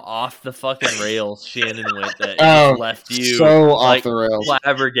how off the fucking rails Shannon went that left you so off the rails,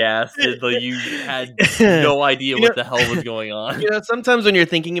 flabbergasted. Like you had no idea what the hell was going on. Sometimes when you're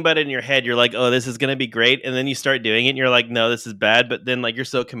thinking about it in your head, you're like, "Oh, this is gonna be great," and then you start doing it, and you're like, "No, this is bad." But then, like, you're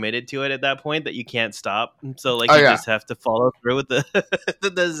so committed to it at that point that you can't stop. So, like, you just have to follow through with the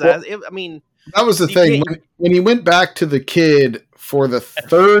disaster. Well, I mean, that was the thing when he went back to the kid for the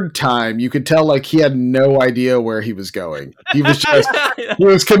third time, you could tell like he had no idea where he was going. He was just he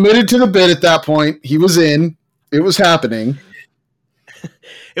was committed to the bit at that point. He was in. It was happening.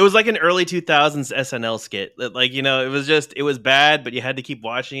 It was like an early 2000s SNL skit. Like, it was bad, but you had to keep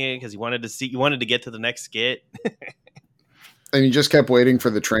watching it because you wanted to get to the next skit. And you just kept waiting for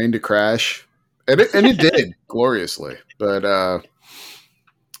the train to crash. And it did gloriously. But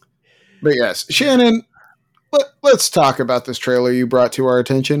yes, Shannon, let's talk about this trailer you brought to our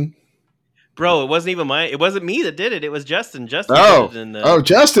attention. Bro, it wasn't me that did it. It was Justin. Justin did it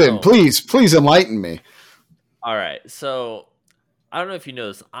Justin, please enlighten me. All right. So, I don't know if you know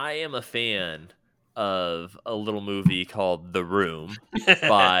this. I am a fan of a little movie called The Room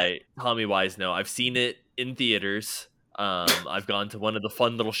by Tommy Wiseau. I've seen it in theaters. I've gone to one of the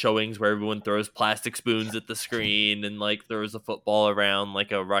fun little showings where everyone throws plastic spoons at the screen and like throws a football around,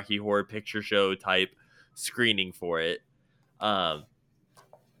 like a Rocky Horror Picture Show type screening for it.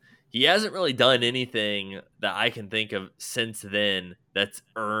 He hasn't really done anything that I can think of since then that's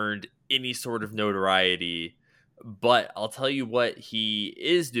earned any sort of notoriety. But I'll tell you what he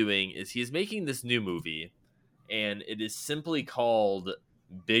is doing is he's making this new movie, and it is simply called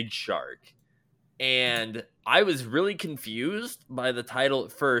Big Shark. And I was really confused by the title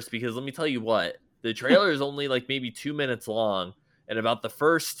at first because let me tell you what, the trailer is only like maybe 2 minutes long, and about the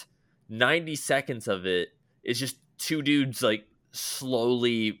first 90 seconds of it is just two dudes like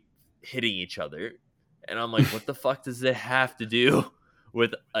slowly hitting each other. And I'm like, what the fuck does it have to do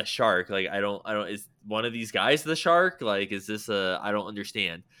with a shark? Like, I don't, is one of these guys the shark? Like, is this I don't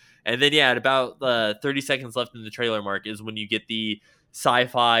understand. And then, at about 30 seconds left in the trailer mark is when you get the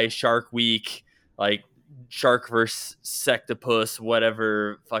sci-fi Shark Week, like shark versus sectopus,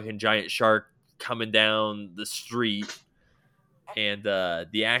 whatever, fucking giant shark coming down the street. And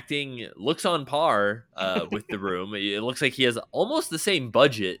the acting looks on par with The Room. It looks like he has almost the same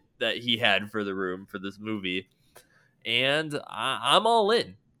budget that he had for The Room for this movie. And I'm all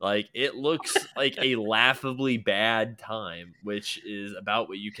in. Like, it looks like a laughably bad time, which is about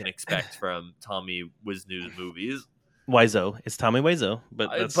what you can expect from Tommy Wiseau's movies. Wiseau. It's Tommy Wiseau.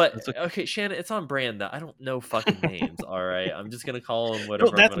 But okay, Shannon, it's on brand, though. I don't know fucking names, all right? I'm just going to call him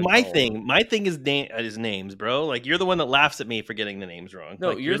whatever. No, that's my thing. Him. My thing is names, bro. Like, you're the one that laughs at me for getting the names wrong. No,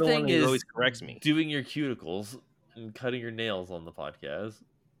 like, your the thing one is always corrects me. Doing your cuticles and cutting your nails on the podcast.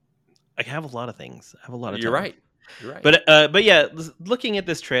 I have a lot of things. I have a lot of time. You're right. But yeah, looking at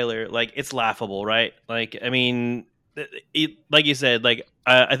this trailer, like, it's laughable, right? Like, I mean, like you said, like,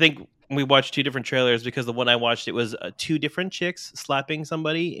 I think we watched two different trailers because the one I watched, it was two different chicks slapping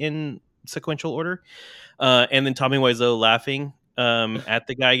somebody in sequential order, and then Tommy Wiseau laughing at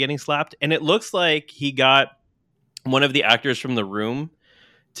the guy getting slapped, and it looks like he got one of the actors from The Room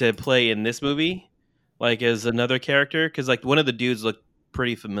to play in this movie, like as another character, because like one of the dudes looked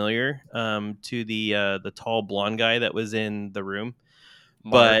pretty familiar to the tall blonde guy that was in The Room.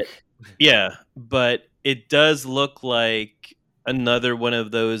 But but it does look like another one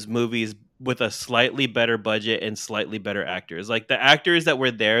of those movies with a slightly better budget and slightly better actors. Like the actors that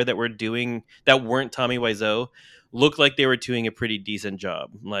were there that weren't Tommy Wiseau looked like they were doing a pretty decent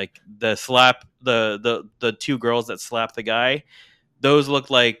job. Like the two girls that slapped the guy, those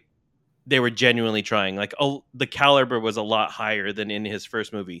looked like they were genuinely trying. Like the caliber was a lot higher than in his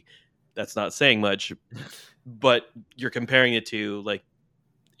first movie. That's not saying much, but you're comparing it to, like,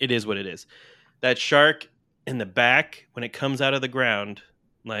 it is what it is. That shark in the back when it comes out of the ground,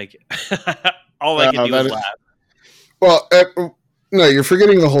 like all I can do is laugh. Well, no, you're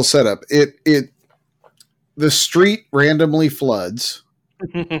forgetting the whole setup. The street randomly floods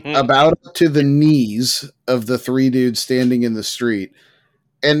about up to the knees of the three dudes standing in the street.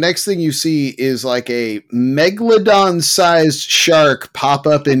 And next thing you see is like a megalodon-sized shark pop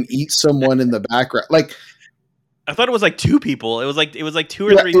up and eat someone in the background. Like, I thought it was like two people. It was like 2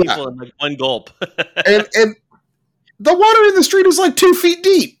 or 3 people in like one gulp. and the water in the street is like 2 feet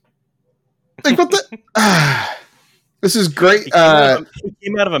deep. Like, what the? This is great. It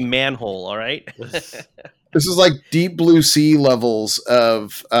came out of a manhole. All right. This is like deep blue sea levels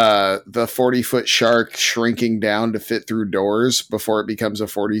of the 40-foot shark shrinking down to fit through doors before it becomes a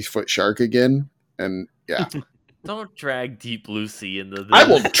 40-foot shark again. And yeah. Don't drag Deep Blue Sea into this. I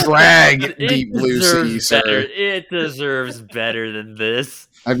will drag Deep Blue Sea, sir. It deserves better than this.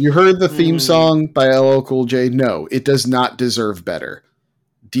 Have you heard the theme song by LL Cool J? No, it does not deserve better.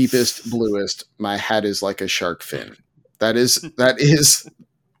 Deepest, bluest, my hat is like a shark fin. That is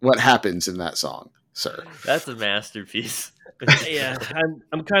what happens in that song, sir. That's a masterpiece. Yeah,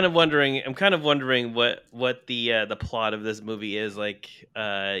 I'm kind of wondering what the plot of this movie is. Like,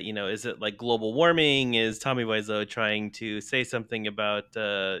 is it like global warming? Is Tommy Wiseau trying to say something about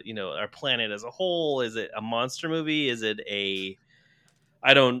our planet as a whole? Is it a monster movie? Is it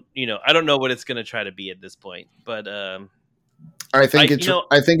I don't know what it's going to try to be at this point. But I think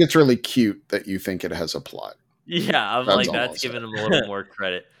it's really cute that you think it has a plot. Yeah, that's giving him a little more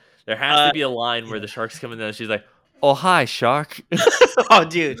credit. There has to be a line where the shark's coming down and she's like, "Oh, hi, shark." Oh,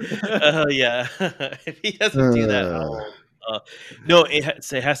 dude. Yeah. If he doesn't do that. No,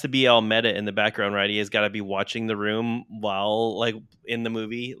 it has to be all meta in the background, right? He has got to be watching The Room while, like, in the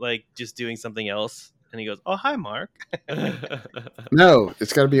movie, like, just doing something else. And he goes, "Oh, hi, Mark." No,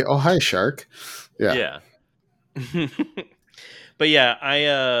 it's got to be, "Oh, hi, shark." Yeah. But yeah, I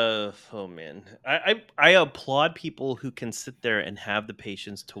applaud people who can sit there and have the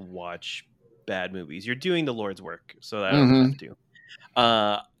patience to watch bad movies. You're doing the Lord's work, so I don't have to.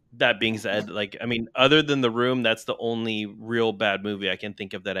 That being said, like, I mean, other than The Room, that's the only real bad movie I can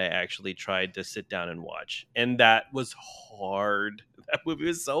think of that I actually tried to sit down and watch, and that was hard. That movie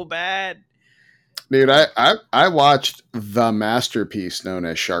was so bad, dude. I watched the masterpiece known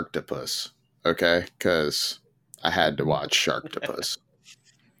as Sharktopus. Okay, because I had to watch Sharktopus.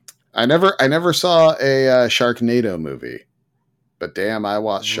 I never saw a Sharknado movie, but damn, I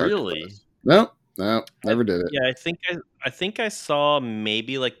watched Sharktopus. Really? No, never did it. Yeah, I think I saw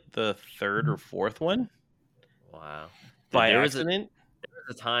maybe like the third or fourth one. Wow. By accident. There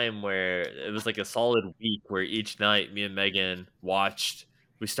was a time where it was like a solid week where each night me and Megan watched.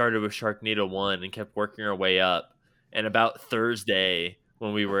 We started with Sharknado 1 and kept working our way up. And about Thursday,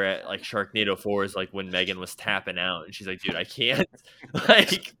 when we were at like Sharknado 4, is like when Megan was tapping out, and she's like, "Dude, I can't."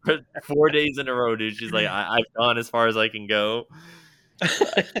 Like for 4 days in a row, dude. She's like, "I've gone as far as I can go."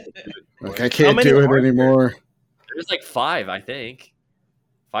 Like, I can't do it anymore. There's like 5, I think,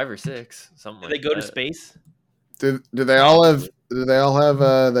 5 or 6. Something. Do they go to space? Do they all have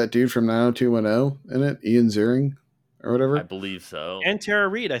that dude from 90210 in it, Ian Ziering or whatever? I believe so. And Tara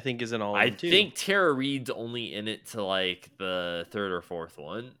Reid, I think, is in all of them too. I think Tara Reid's only in it to like the 3rd or 4th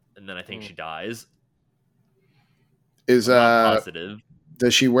one, and then I think she dies. Is not positive.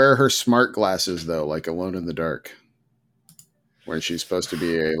 Does she wear her smart glasses though, like Alone in the Dark, when she's supposed to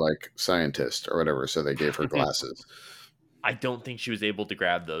be a like scientist or whatever? So they gave her glasses. I don't think she was able to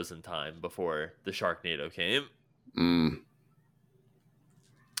grab those in time before the Sharknado came.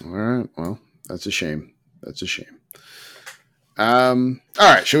 All right. Well, that's a shame. All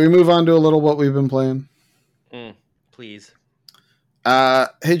right. Should we move on to a little what we've been playing? Please.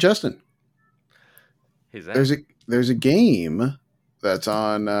 Hey, Justin. Hey, Zach. There's a game that's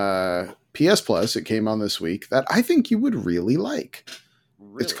on PS Plus. It came on this week that I think you would really like.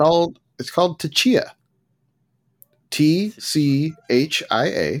 Really? It's called Tchia. Tchia.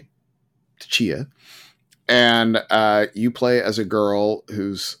 Tchia. And you play as a girl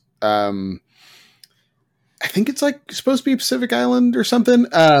who's I think it's like supposed to be Pacific Island or something.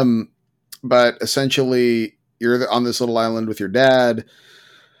 But essentially you're on this little island with your dad.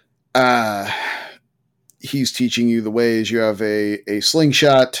 He's teaching you the ways. You have a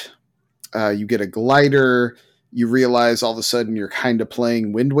slingshot. You get a glider. You realize all of a sudden you're kind of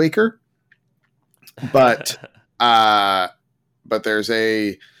playing Wind Waker, but there's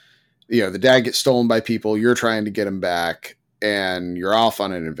the dad gets stolen by people. You're trying to get him back, and you're off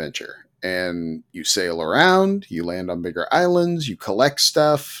on an adventure. And you sail around, you land on bigger islands, you collect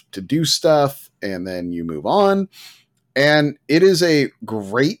stuff to do stuff, and then you move on. And it is a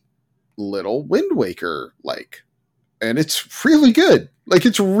great little Wind Waker like, and it's really good. Like,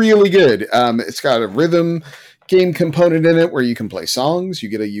 it's really good. It's got a rhythm game component in it where you can play songs. You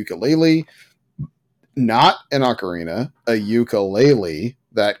get a ukulele, not an ocarina, a ukulele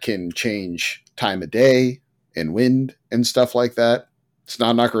that can change time of day and wind and stuff like that. It's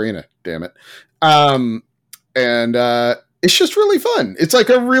not an ocarina, damn it. It's just really fun. It's like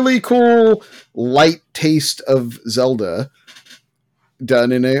a really cool light taste of Zelda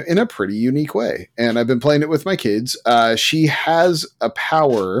done in a pretty unique way. And I've been playing it with my kids. She has a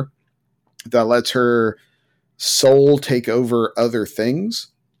power that lets her soul take over other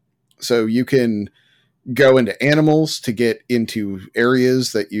things. So you can go into animals to get into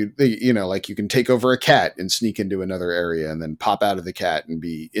areas that like you can take over a cat and sneak into another area and then pop out of the cat and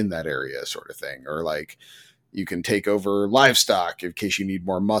be in that area sort of thing. Or like you can take over livestock in case you need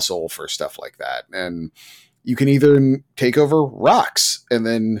more muscle for stuff like that. And you can either take over rocks and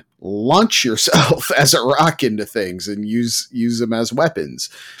then launch yourself as a rock into things and use them as weapons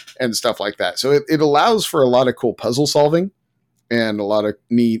and stuff like that. So it allows for a lot of cool puzzle solving and a lot of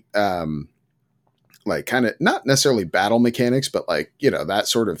neat, like kind of not necessarily battle mechanics, but like, that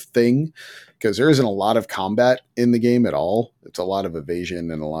sort of thing. Because there isn't a lot of combat in the game at all. It's a lot of evasion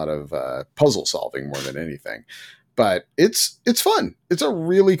and a lot of puzzle solving more than anything. But it's fun. It's a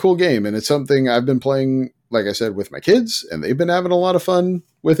really cool game. And it's something I've been playing, like I said, with my kids. And they've been having a lot of fun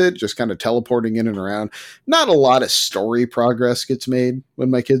with it. Just kind of teleporting in and around. Not a lot of story progress gets made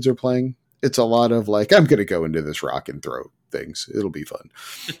when my kids are playing. It's a lot of like, I'm going to go into this rock and throw things. It'll be fun.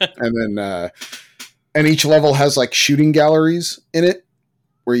 And then... and each level has like shooting galleries in it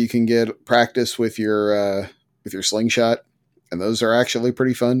where you can get practice with your slingshot. And those are actually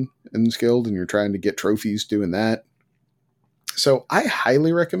pretty fun and skilled. And you're trying to get trophies doing that. So I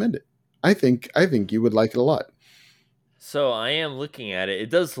highly recommend it. I think you would like it a lot. So I am looking at it. It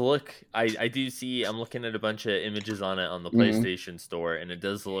does look, I do see, I'm looking at a bunch of images on it on the PlayStation Store. And it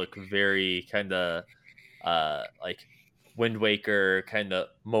does look very kind of like Wind Waker, kind of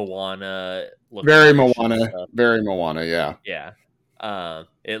Moana. Very Moana, yeah. Yeah.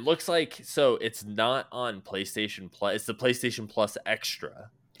 It looks like, so it's not on PlayStation Plus. It's the PlayStation Plus Extra.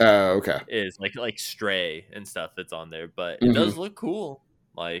 Oh, okay. Is like Stray and stuff that's on there, but it does look cool.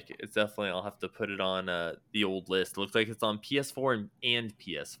 Like, it's definitely, I'll have to put it on the old list. It looks like it's on PS4 and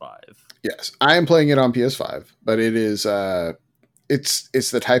PS5. Yes, I am playing it on PS5, but it is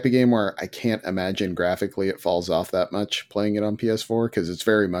it's the type of game where I can't imagine graphically it falls off that much playing it on PS4 because it's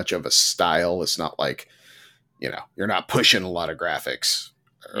very much of a style. It's not like, you're not pushing a lot of graphics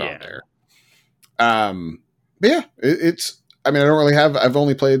on there. But yeah, I don't really I've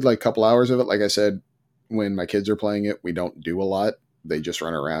only played like a couple hours of it. Like I said, when my kids are playing it, we don't do a lot. They just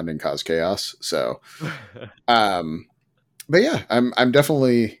run around and cause chaos. So, but yeah, I'm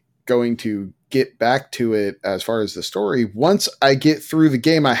definitely going to get back to it as far as the story once I get through the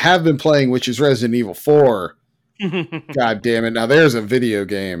game I have been playing, which is Resident Evil 4. God damn it. Now there's a video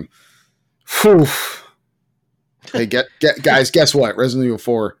game. Whew. Hey, guys, guess what? Resident Evil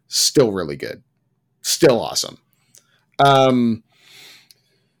 4 still really good. Still awesome. Man,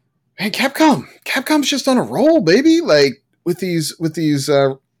 Capcom's just on a roll, baby. Like with these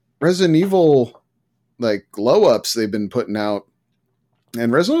Resident Evil like glow ups they've been putting out.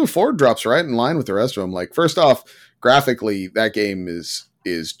 And Resident Evil 4 drops right in line with the rest of them. Like, first off, graphically, that game is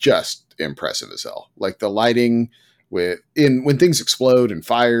just impressive as hell. Like the lighting when things explode and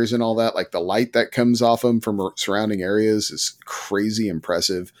fires and all that, like the light that comes off them from surrounding areas is crazy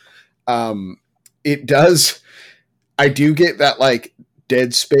impressive. I do get that like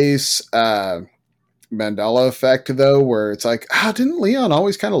Dead Space Mandela effect though, where it's like, didn't Leon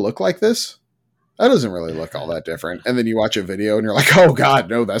always kind of look like this? That doesn't really look all that different. And then you watch a video and you're like, oh God,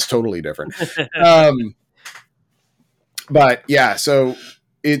 no, that's totally different. But yeah, so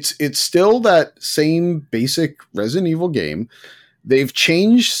it's still that same basic Resident Evil game. They've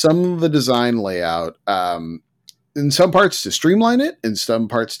changed some of the design layout, in some parts to streamline it, in some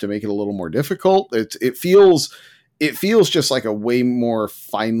parts to make it a little more difficult. It feels just like a way more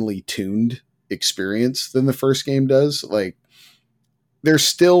finely tuned experience than the first game does. Like, there's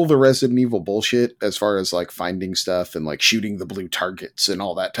still the Resident Evil bullshit as far as like finding stuff and like shooting the blue targets and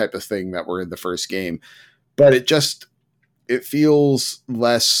all that type of thing that were in the first game. But it feels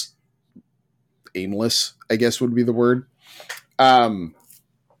less aimless, I guess would be the word. I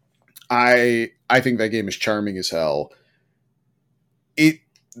think that game is charming as hell.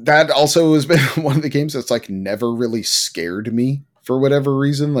 That also has been one of the games that's like never really scared me for whatever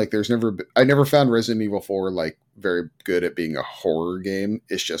reason. Like I never found Resident Evil 4 like very good at being a horror game.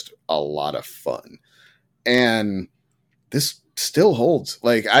 It's just a lot of fun. And this still holds.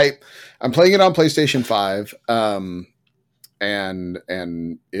 Like I'm playing it on PlayStation 5. And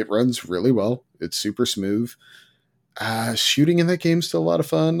it runs really well. It's super smooth. Shooting in that game's still a lot of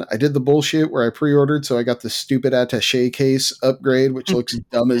fun. I did the bullshit where I pre-ordered, so I got the stupid attaché case upgrade, which looks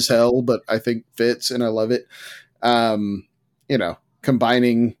dumb as hell, but I think fits and I love it.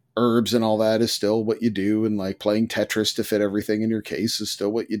 Combining herbs and all that is still what you do, and like playing Tetris to fit everything in your case is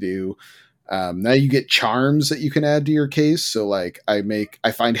still what you do. Now you get charms that you can add to your case, so like I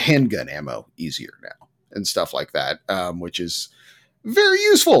find handgun ammo easier now and stuff like that, which is very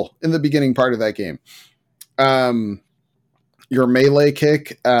useful in the beginning part of that game. Your melee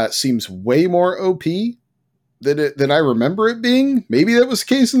kick seems way more OP than I remember it being. Maybe that was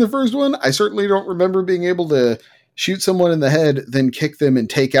the case in the first one. I certainly don't remember being able to shoot someone in the head, then kick them and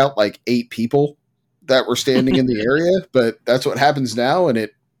take out like 8 people that were standing in the area. But that's what happens now, and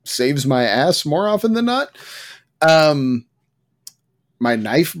it saves my ass more often than not. My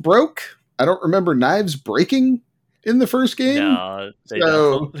knife broke. I don't remember knives breaking in the first game. No, they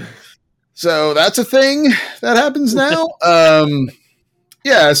don't. So that's a thing that happens now. But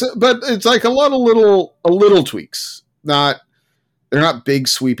it's like a lot of little tweaks. They're not big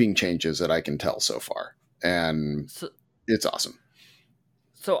sweeping changes that I can tell so far. And it's awesome.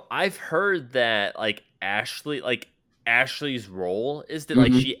 So I've heard that like Ashley's role is that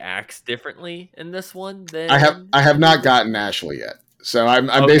like she acts differently in this one than I have not gotten Ashley yet. So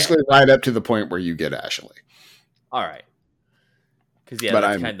I'm basically right up to the point where you get Ashley. All right. Because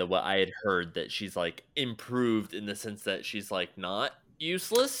that's kind of what I had heard, that she's like improved in the sense that she's like not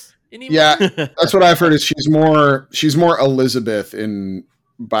useless anymore. Yeah, that's what I've heard. Is she's more Elizabeth in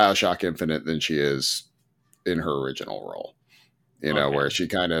BioShock Infinite than she is in her original role. Where she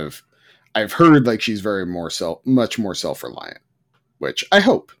kind of, I've heard like she's much more self-reliant, which I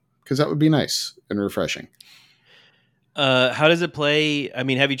hope, because that would be nice and refreshing. How does it play? I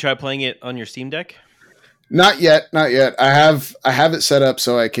mean, have you tried playing it on your Steam Deck? Not yet. I have it set up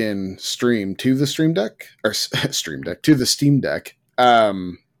so I can stream to the Stream Deck to the Steam Deck,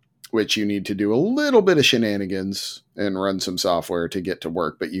 which you need to do a little bit of shenanigans and run some software to get to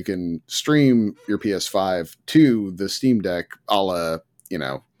work. But you can stream your PS5 to the Steam Deck, a la,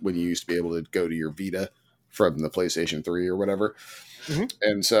 when you used to be able to go to your Vita from the PlayStation 3 or whatever. Mm-hmm.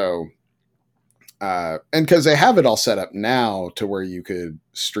 And so, and because they have it all set up now to where you could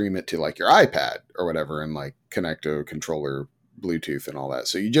stream it to like your iPad or whatever and like connect to a controller, Bluetooth and all that.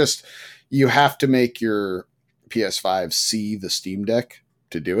 So you have to make your PS5 see the Steam Deck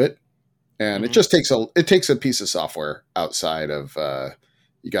to do it. And it just takes a piece of software outside of,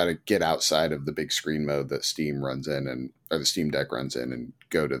 you got to get outside of the big screen mode that Steam runs in or the Steam Deck runs in, and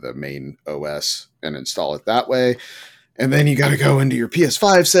go to the main OS and install it that way. And then you got to go into your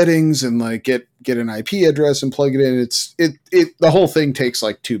PS5 settings and like get an IP address and plug it in. The whole thing takes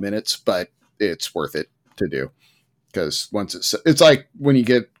like 2 minutes, but it's worth it to do, because once it's like when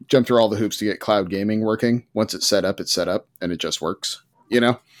you jump through all the hoops to get cloud gaming working. Once it's set up, and it just works.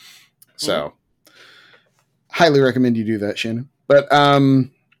 So highly recommend you do that, Shannon. But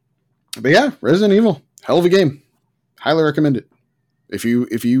yeah, Resident Evil, hell of a game. Highly recommend it. If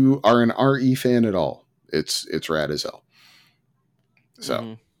you are an RE fan at all, it's rad as hell.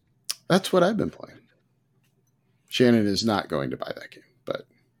 So that's what I've been playing. Shannon is not going to buy that game, but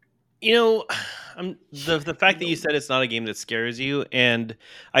the fact that you said it's not a game that scares you, and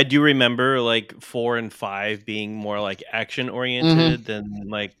I do remember like 4 and 5 being more like action oriented than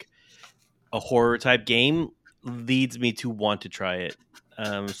like a horror type game, leads me to want to try it.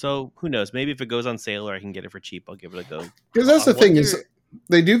 So who knows? Maybe if it goes on sale or I can get it for cheap, I'll give it a go. Because that's the thing is,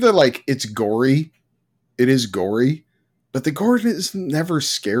 they do the like, it's gory. It is gory, but the gore is never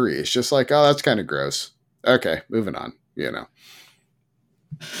scary. It's just like, oh, that's kind of gross. Okay, moving on.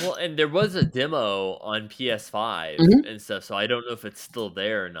 Well, and there was a demo on PS5 and stuff, so I don't know if it's still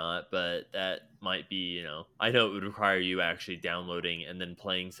there or not, but that might be, I know it would require you actually downloading and then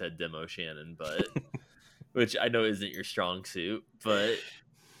playing said demo, Shannon, but which I know isn't your strong suit, but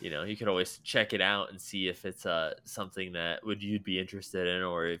you could always check it out and see if it's something that you'd be interested in,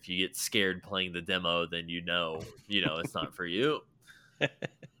 or if you get scared playing the demo, then it's not for you.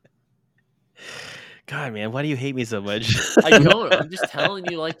 God, man, why do you hate me so much? I don't. I'm just telling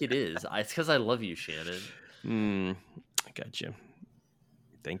you like it is. It's because I love you, Shannon. I got you.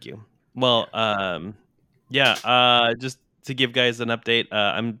 Thank you. Well, just to give guys an update,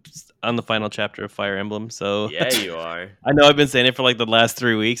 I'm on the final chapter of Fire Emblem. So yeah, you are. I know I've been saying it for like the last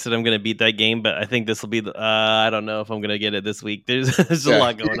 3 weeks that I'm going to beat that game, but I think this will be I don't know if I'm going to get it this week. There's a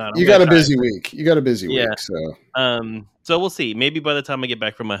lot going on. You got a busy week. You got a busy week. So we'll see. Maybe by the time I get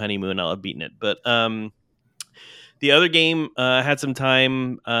back from my honeymoon, I'll have beaten it. But the other game I had some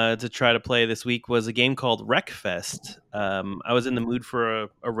time to try to play this week was a game called Wreckfest. I was in the mood for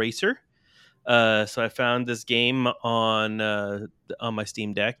a racer. So I found this game on my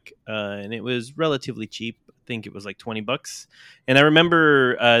Steam Deck, and it was relatively cheap. I think it was like $20. And I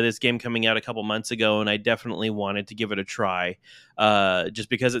remember this game coming out a couple months ago, and I definitely wanted to give it a try, just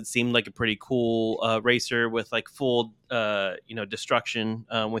because it seemed like a pretty cool racer with like full, destruction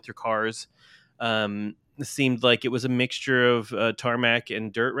with your cars. It seemed like it was a mixture of tarmac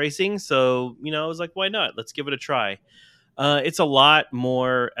and dirt racing. So, I was like, why not? Let's give it a try. It's a lot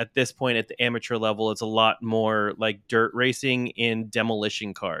more at this point at the amateur level. It's a lot more like dirt racing in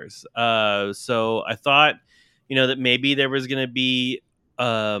demolition cars. So I thought, that maybe there was going to be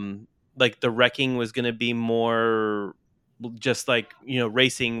like the wrecking was going to be more just like,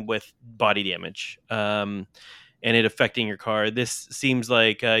 racing with body damage. And it affecting your car. This seems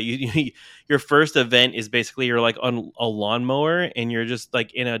like your first event is basically you're like on a lawnmower and you're just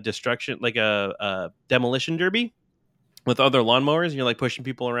like in a destruction, like a demolition derby with other lawnmowers. And you're like pushing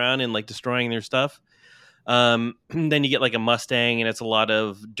people around and like destroying their stuff. Then you get like a Mustang and it's a lot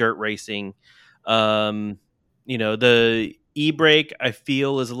of dirt racing. The e-brake I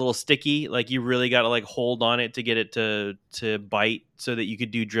feel is a little sticky. Like you really got to like hold on it to get it to bite so that you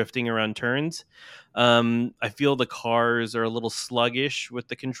could do drifting around turns. I feel the cars are a little sluggish with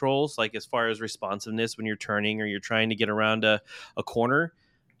the controls, like as far as responsiveness when you're turning or you're trying to get around a corner.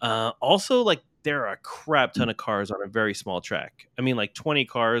 Also, like there are a crap ton of cars on a very small track. I mean, like 20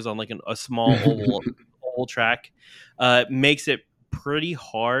 cars on like a small oval track makes it pretty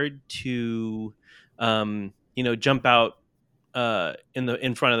hard to, jump out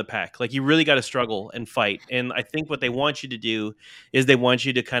in front of the pack. Like you really got to struggle and fight. And I think what they want you to do is they want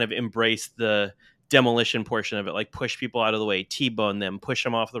you to kind of embrace the demolition portion of it, like push people out of the way, T-bone them, push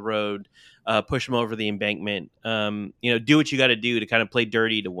them off the road, push them over the embankment. Do what you got to do to kind of play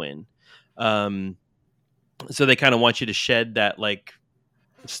dirty to win. So they kind of want you to shed that like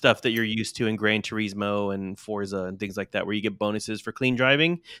stuff that you're used to in Gran Turismo and Forza and things like that, where you get bonuses for clean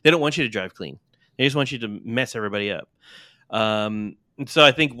driving. They don't want you to drive clean. They just want you to mess everybody up. So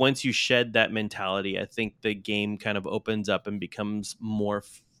I think once you shed that mentality, I think the game kind of opens up and becomes more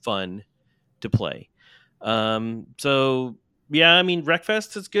fun to play. So yeah, I mean,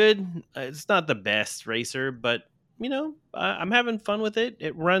 Wreckfest is good. It's not the best racer, but I'm having fun with it.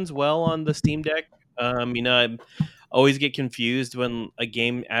 It runs well on the Steam Deck. I always get confused when a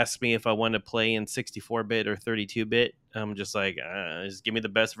game asks me if I want to play in 64-bit or 32-bit. I'm just like, just give me the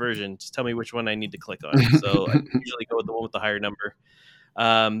best version. Just tell me which one I need to click on. So I usually go with the one with the higher number.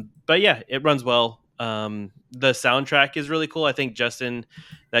 But yeah, it runs well. The soundtrack is really cool. I think, Justin,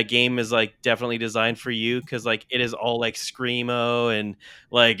 that game is like definitely designed for you because like it is all like screamo and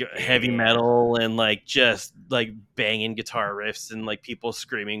like heavy metal and like just like banging guitar riffs and like people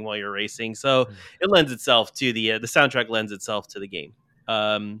screaming while you're racing. So it lends itself to the soundtrack lends itself to the game.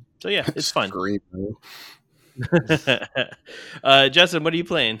 So yeah, it's fun. Justin, what are you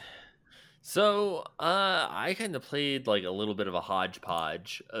playing? So, I kind of played like a little bit of a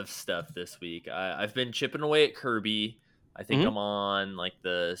hodgepodge of stuff this week. I've been chipping away at Kirby. I think I'm on like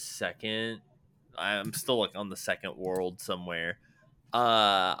the second. I'm still like on the second world somewhere.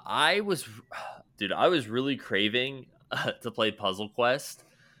 I was really craving to play Puzzle Quest.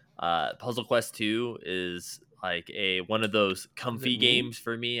 Puzzle Quest 2 is like one of those comfy games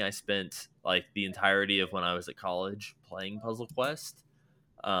for me. I spent like the entirety of when I was at college playing Puzzle Quest.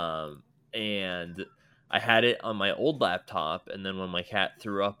 And I had it on my old laptop, and then when my cat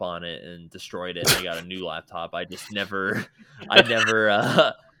threw up on it and destroyed it, I got a new laptop. Yeah,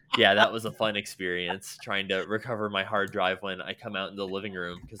 that was a fun experience trying to recover my hard drive when I come out in the living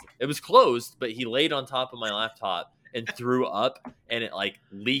room because it was closed, but he laid on top of my laptop and threw up, and it like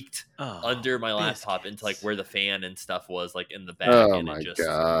leaked under my laptop into like where the fan and stuff was, like in the back. Oh my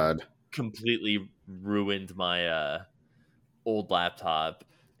God! Completely ruined my old laptop.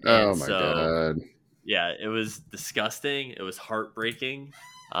 Oh my God. Yeah, it was disgusting. It was heartbreaking.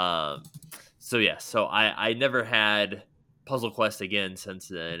 So I never had Puzzle Quest again since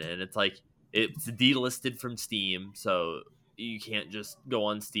then, and it's like it's delisted from Steam. So you can't just go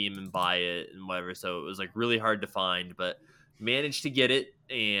on Steam and buy it and whatever. So it was like really hard to find, but managed to get it.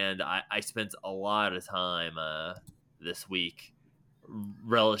 And I spent a lot of time this week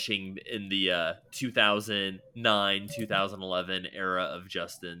relishing in the 2009, 2011 era of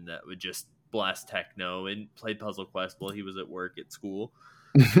Justin that would just blast techno and play Puzzle Quest while he was at work at school.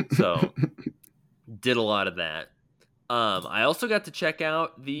 So did a lot of that. I also got to check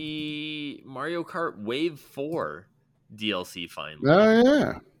out the Mario Kart Wave 4 DLC finally.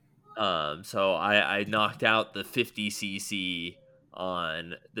 Oh yeah. So I knocked out the 50cc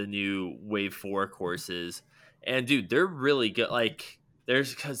on the new Wave 4 courses, and dude, they're really good. Like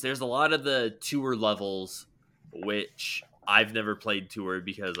there's a lot of the tour levels which I've never played tour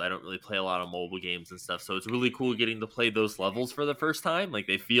because I don't really play a lot of mobile games and stuff. So it's really cool getting to play those levels for the first time. Like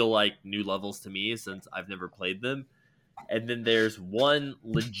they feel like new levels to me since I've never played them. And then there's one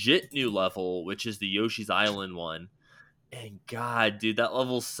legit new level, which is the Yoshi's Island one. And God, dude, that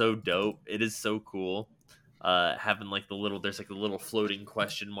level's so dope. It is so cool. Having like there's like the little floating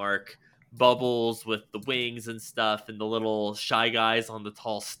question mark bubbles with the wings and stuff, and the little Shy Guys on the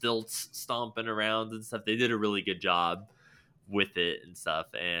tall stilts stomping around and stuff. They did a really good job with it and stuff.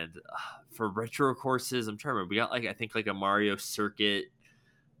 And for retro courses, I'm trying to remember, we got I think a Mario circuit,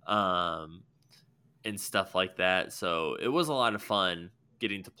 and stuff like that. So it was a lot of fun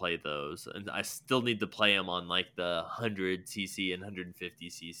getting to play those, and I still need to play them on like the 100cc and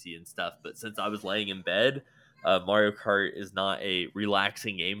 150cc and stuff. But since I was laying in bed, Mario Kart is not a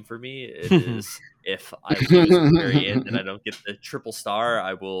relaxing game for me. It is, if I lose at the very end and I don't get the triple star,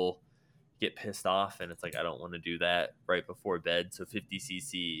 I will get pissed off, and it's like I don't want to do that right before bed. So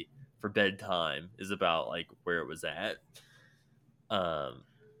 50cc for bedtime is about like where it was at.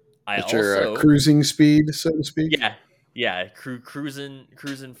 Your cruising speed, so to speak. Yeah, cruising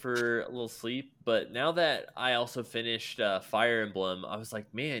for a little sleep. But now that I also finished Fire Emblem, I was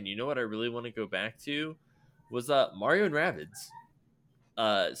like, man, you know what I really want to go back to was Mario and Rabbids.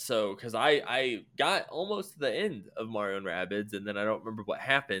 So because I got almost to the end of Mario and Rabbids, and then I don't remember what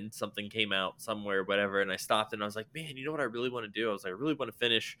happened. Something came out somewhere, whatever, and I stopped and I was like, man, you know what I really want to do? I was like, I really want to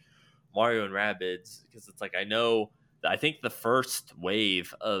finish Mario and Rabbids, because it's like I think the first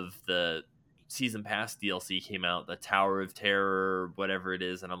wave of the Season Pass DLC came out, the Tower of Terror, whatever it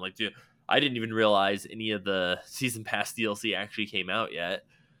is, and I'm like, dude, I didn't even realize any of the Season Pass DLC actually came out yet.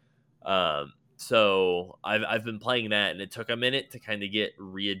 So I've been playing that, and it took a minute to kind of get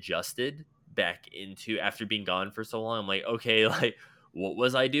readjusted back into, after being gone for so long. I'm like, okay, like what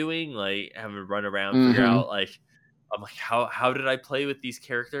was I doing? Like having to run around, figure out like, I'm like, how did I play with these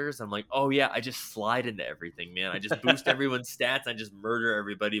characters? I'm like, oh yeah, I just slide into everything, man. I just boost everyone's stats. I just murder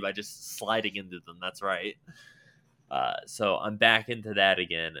everybody by just sliding into them. That's right. So I'm back into that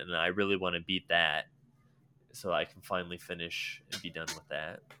again, and I really want to beat that so I can finally finish and be done with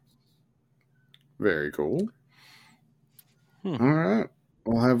that. Very cool. All right.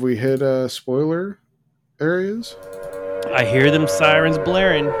 Well, have we hit spoiler areas? I hear them sirens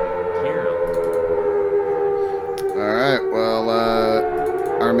blaring. All right. Well,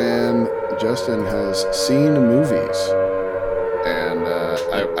 our man Justin has seen movies, and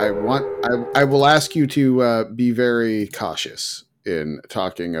I will ask you to be very cautious in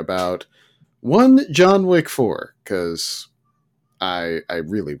talking about one John Wick 4, because I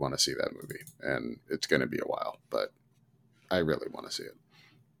really want to see that movie, and it's going to be a while, but I really want to see it.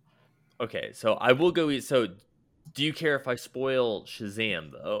 Okay, so I will go. So, do you care if I spoil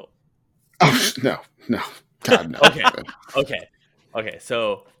Shazam though? Oh no. God, no. Okay.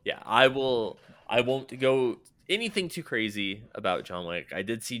 So yeah, I won't go anything too crazy about John Wick. I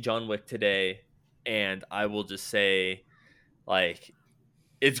did see John Wick today, and I will just say, like,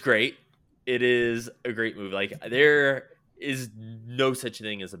 it's great. It is a great movie. Like, there is no such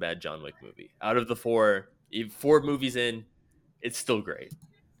thing as a bad John Wick movie. Out of the four movies in, it's still great.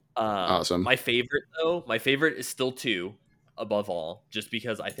 Awesome. My favorite is still 2 above all, just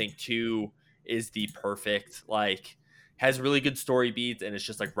because I think 2 is the perfect, like, has really good story beats, and it's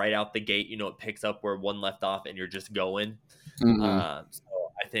just like right out the gate, it picks up where 1 left off, and you're just going. So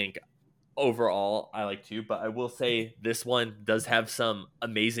I think overall I like 2, but I will say this one does have some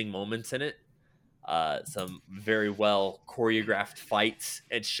amazing moments in it. Some very well choreographed fights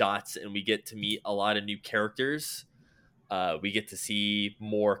and shots, and we get to meet a lot of new characters. We get to see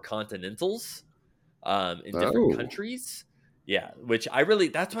more Continentals in different countries. Yeah, which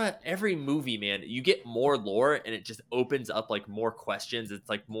that's why every movie, man, you get more lore, and it just opens up like more questions. It's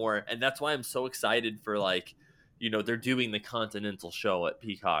like more, and that's why I'm so excited for, like, they're doing the Continental show at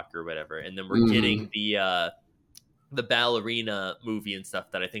Peacock or whatever, and then we're getting the ballerina movie and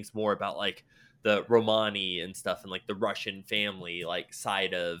stuff that I think is more about like the Romani and stuff, and like the Russian family like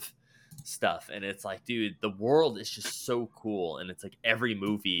side of stuff. And it's like, dude, the world is just so cool. And it's like every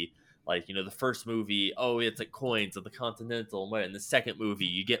movie, like, you know, the first movie, oh, it's like coins of the Continental, and the second movie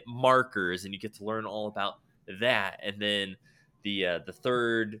you get markers and you get to learn all about that. And then the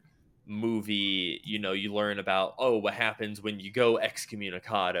third movie, you know, you learn about, oh, what happens when you go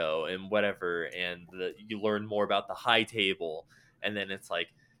excommunicado and whatever, and you learn more about the high table. And then it's like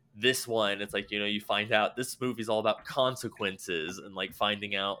this one, it's like, you know, you find out this movie's all about consequences and like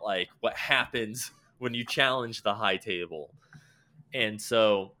finding out like what happens when you challenge the high table. And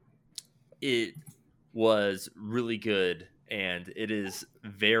so it was really good, and it is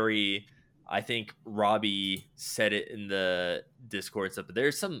very, I think Robbie said it in the Discord stuff, but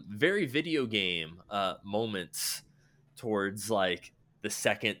there's some very video game moments towards like the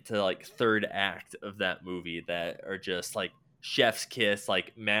second to like third act of that movie that are just like chef's kiss,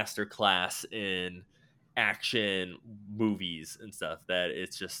 like masterclass in action movies and stuff, that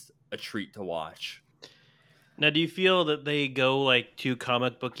it's just a treat to watch. Now, do you feel that they go like too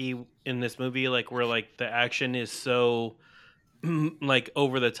comic booky in this movie, like where like the action is so like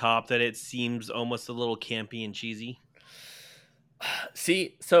over the top that it seems almost a little campy and cheesy?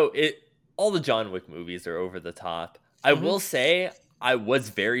 See, so all the John Wick movies are over the top. I will say I was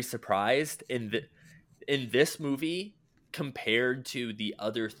very surprised in this movie compared to the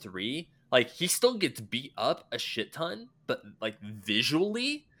other three. Like, he still gets beat up a shit ton, but like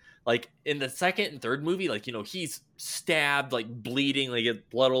visually, like in the second and third movie, like, you know, he's stabbed, like bleeding, like it's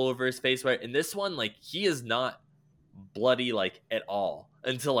blood all over his face. Right? In this one, like, he is not bloody like at all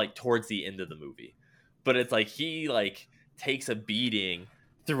until like towards the end of the movie. But it's like he like takes a beating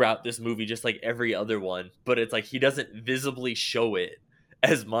throughout this movie just like every other one, but it's like he doesn't visibly show it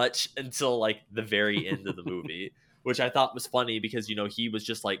as much until like the very end of the movie, which I thought was funny because, you know, he was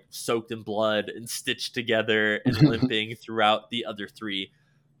just like soaked in blood and stitched together and limping throughout the other three.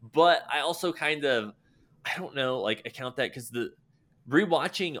 But I also kind of, I don't know, like account that because the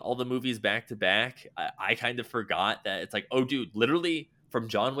rewatching all the movies back to back, I kind of forgot that it's like, oh dude, literally from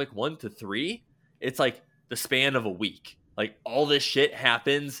John Wick 1 to 3, it's like the span of a week. Like all this shit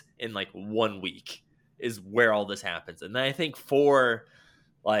happens in like 1 week is where all this happens. And then I think 4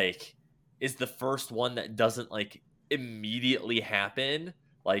 like is the first one that doesn't like immediately happen.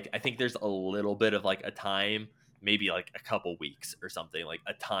 Like I think there's a little bit of like a time, maybe like a couple weeks or something, like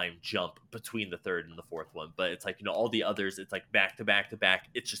a time jump between the third and the fourth one. But it's like, you know, all the others, it's like back to back to back.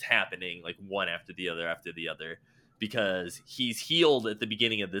 It's just happening like one after the other, because he's healed at the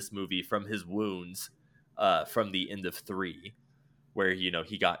beginning of this movie from his wounds from the end of 3, where, you know,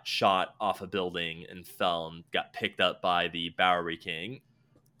 he got shot off a building and fell and got picked up by the Bowery King.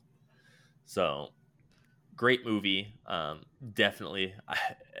 So great movie. Definitely.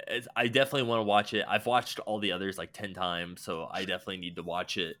 I definitely want to watch it. I've watched all the others like 10 times, so I definitely need to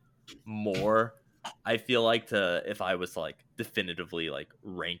watch it more. I feel like if I was like definitively like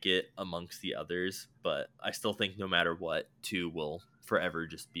rank it amongst the others, but I still think no matter what, 2 will forever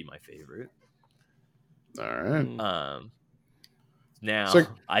just be my favorite. All right. Now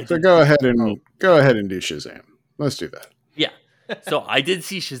so go ahead and do Shazam. Let's do that. Yeah. So I did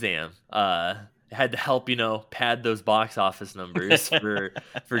see Shazam. Had to help, you know, pad those box office numbers for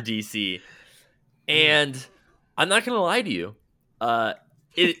DC. And I'm not gonna lie to you,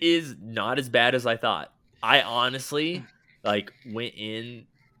 it is not as bad as I thought. I honestly like went in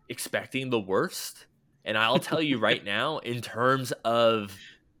expecting the worst, and I'll tell you right now, in terms of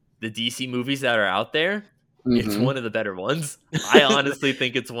the DC movies that are out there, it's one of the better ones. I honestly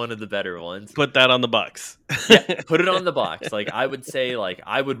think it's one of the better ones. Put that on the box. Yeah, put it on the box. Like, I would say, like,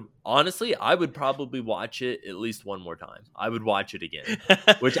 I would probably watch it at least one more time. I would watch it again.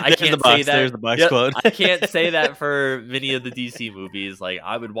 Which I can't say that. There's the box quote. I can't say that for many of the DC movies. Like,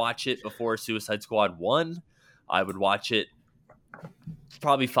 I would watch it before Suicide Squad 1. I would watch it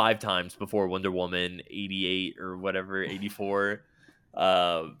probably 5 times before Wonder Woman 88 or whatever, 84.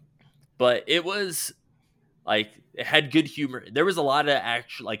 But it was like, it had good humor. There was a lot of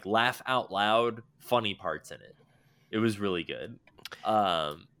actual like laugh out loud funny parts in it. It was really good.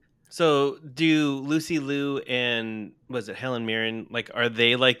 So do Lucy Liu and was it Helen Mirren, like, are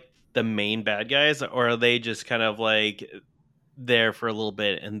they like the main bad guys, or are they just kind of like there for a little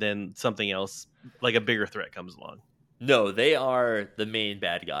bit and then something else, like a bigger threat, comes along? No, they are the main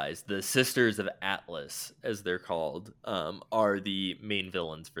bad guys. The Sisters of Atlas, as they're called, are the main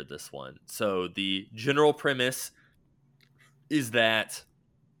villains for this one. So the general premise is that,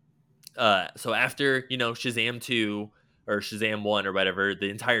 so after, you know, Shazam 2 or Shazam 1 or whatever, the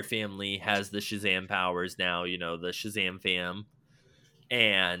entire family has the Shazam powers now, you know, the Shazam fam.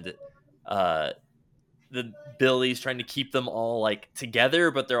 And the Billy's trying to keep them all like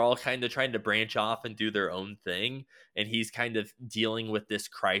together, but they're all kind of trying to branch off and do their own thing. And he's kind of dealing with this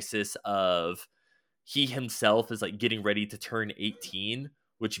crisis of he himself is like getting ready to turn 18,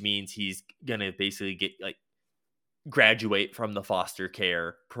 which means he's gonna basically get like graduate from the foster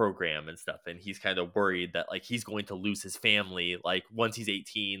care program and stuff. And he's kind of worried that like he's going to lose his family. Like once he's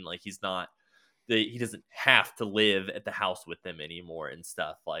 18, like he doesn't have to live at the house with them anymore and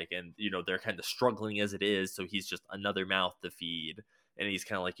stuff, like, and they're kind of struggling as it is, so he's just another mouth to feed. And he's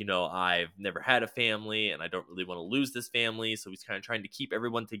kind of like, I've never had a family and I don't really want to lose this family, so he's kind of trying to keep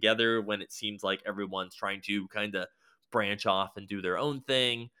everyone together when it seems like everyone's trying to kind of branch off and do their own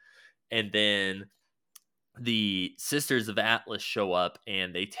thing. And then the Sisters of Atlas show up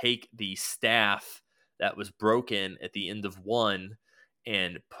and they take the staff that was broken at the end of 1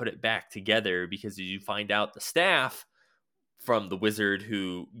 and put it back together, because you find out the staff from the wizard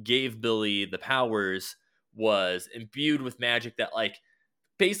who gave Billy the powers was imbued with magic that like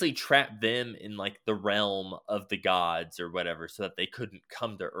basically trapped them in like the realm of the gods or whatever, so that they couldn't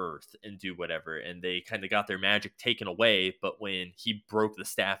come to Earth and do whatever. And they kind of got their magic taken away. But when he broke the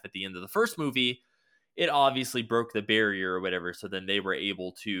staff at the end of the first movie, it obviously broke the barrier or whatever. So then they were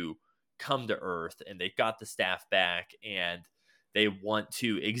able to come to Earth and they got the staff back, and they want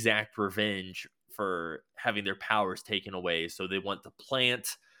to exact revenge for having their powers taken away. So they want to plant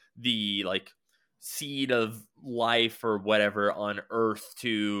the like seed of life or whatever on Earth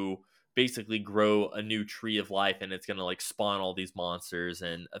to basically grow a new tree of life. And it's going to like spawn all these monsters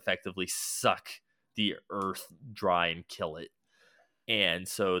and effectively suck the Earth dry and kill it. And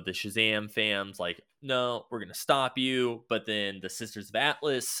so the Shazam fam's like, no, we're going to stop you. But then the Sisters of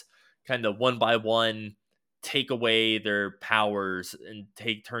Atlas kind of one by one take away their powers and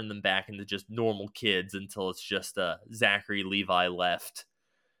turn them back into just normal kids until it's just Zachary Levi left.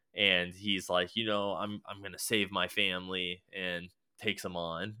 And he's like, I'm going to save my family, and takes them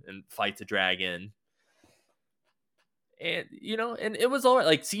on and fights a dragon. And, and it was all right.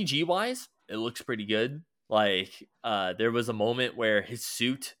 Like CG wise, it looks pretty good. Like there was a moment where his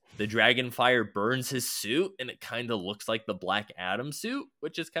suit, the dragon fire burns his suit, and it kind of looks like the Black Adam suit,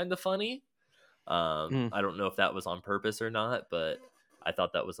 which is kind of funny. I don't know if that was on purpose or not, but I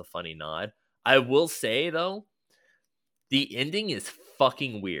thought that was a funny nod. I will say though, the ending is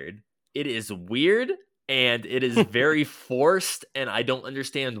fucking weird. It is weird and it is very forced, and I don't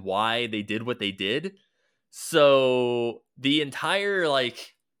understand why they did what they did. So the entire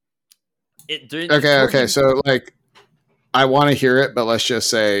like okay. So like, I want to hear it, but let's just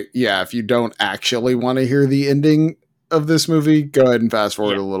say, yeah, if you don't actually want to hear the ending of this movie, go ahead and fast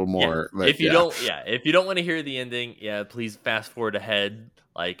forward a little more. Yeah. If you don't want to hear the ending, please fast forward ahead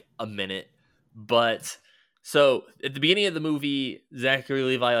like a minute. But so at the beginning of the movie, Zachary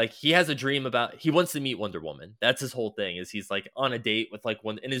Levi, like he has a dream about, he wants to meet Wonder Woman. That's his whole thing, is he's like on a date with like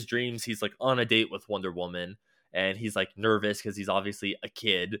one in his dreams. He's like on a date with Wonder Woman, and he's like nervous because he's obviously a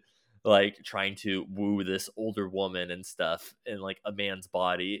kid, like trying to woo this older woman and stuff in like a man's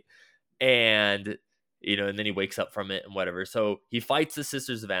body. And and then he wakes up from it and whatever. So he fights the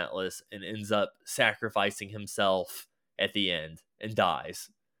Sisters of Atlas and ends up sacrificing himself at the end and dies.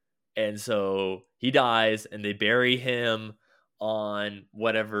 And so he dies and they bury him on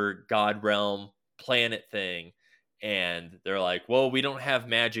whatever God realm planet thing. And they're like, well, we don't have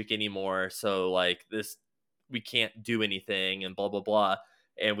magic anymore. So like this, we can't do anything and blah, blah, blah.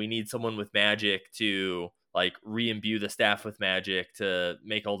 And we need someone with magic to like re-imbue the staff with magic to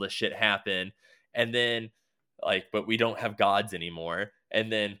make all this shit happen. And then like, but we don't have gods anymore.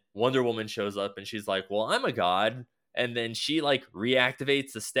 And then Wonder Woman shows up and she's like, well, I'm a god. And then she like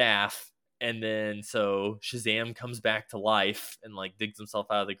reactivates the staff. And then so Shazam comes back to life and like digs himself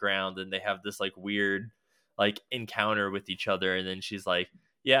out of the ground. And they have this like weird like encounter with each other. And then she's like,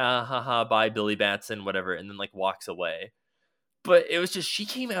 yeah, haha, bye Billy Batson, whatever. And then like walks away. But it was just, she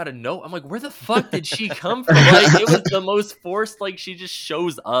came out of nowhere. I'm like, where the fuck did she come from? Like, it was the most forced, like she just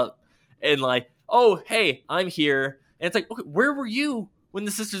shows up and like, oh, hey, I'm here. And it's like, okay, where were you when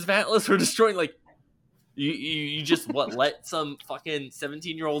the Sisters of Atlas were destroying? Like, you just let some fucking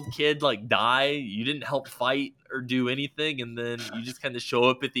 17-year-old kid like die? You didn't help fight or do anything, and then you just kind of show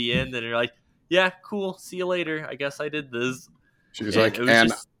up at the end, and you're like, yeah, cool, see you later. I guess I did this. She was like,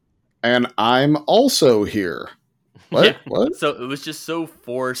 and I'm also here. What? Yeah. What? So it was just so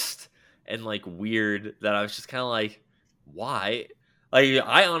forced and like weird that I was just kind of like, why? Like,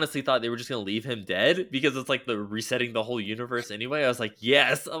 I honestly thought they were just going to leave him dead because it's like the resetting the whole universe anyway. I was like,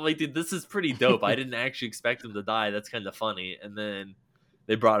 yes. I'm like, dude, this is pretty dope. I didn't actually expect him to die. That's kind of funny. And then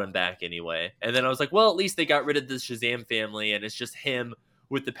they brought him back anyway. And then I was like, well, at least they got rid of the Shazam family and it's just him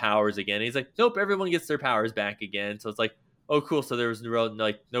with the powers again. And he's like, nope, everyone gets their powers back again. So it's like, oh, cool. So there was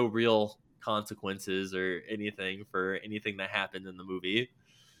no real consequences or anything for anything that happened in the movie.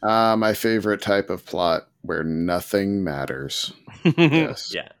 My favorite type of plot where nothing matters.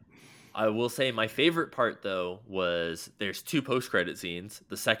 Yes. Yeah. I will say my favorite part, though, was there's 2 post-credit scenes.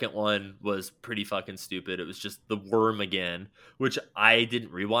 The second one was pretty fucking stupid. It was just the worm again, which I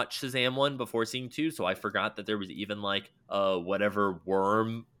didn't rewatch Shazam 1 before seeing 2, so I forgot that there was even like whatever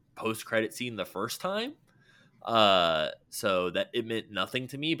worm post-credit scene the first time. So that it meant nothing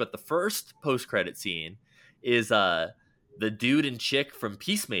to me. But the first post-credit scene is the dude and chick from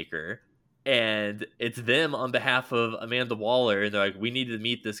Peacemaker. And it's them on behalf of Amanda Waller. And they're like, we need to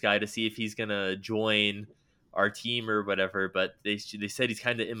meet this guy to see if he's going to join our team or whatever. But they said he's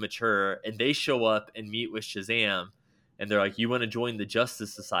kind of immature. And they show up and meet with Shazam. And they're like, you want to join the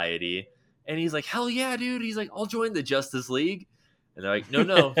Justice Society? And he's like, hell yeah, dude. He's like, I'll join the Justice League. And they're like,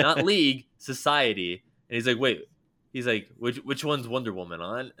 no, not League, Society. And he's like, wait. He's like, which one's Wonder Woman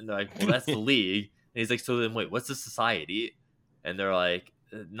on? And they're like, well, that's the League. And he's like, so then wait, what's the Society? And they're like,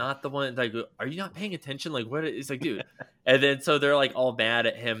 not the one. Like, are you not paying attention? Like, what? He's like, dude. And then so they're like all mad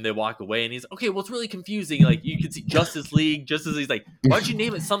at him. They walk away, and he's okay. Well, it's really confusing. Like, you can see Justice League. He's like, why don't you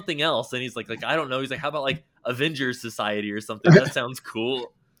name it something else? And he's like I don't know. He's like, how about like Avengers Society or something? That sounds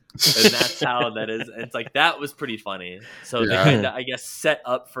cool. And that's how that is. And it's like that was pretty funny. So they kind of, I guess, set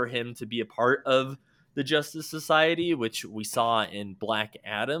up for him to be a part of the Justice Society, which we saw in Black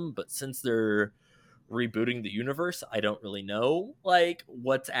Adam. But since they're rebooting the universe, I don't really know like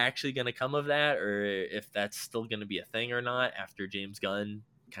what's actually going to come of that, or if that's still going to be a thing or not after James Gunn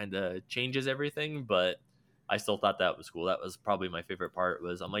kind of changes everything. But I still thought that was cool. That was probably my favorite part.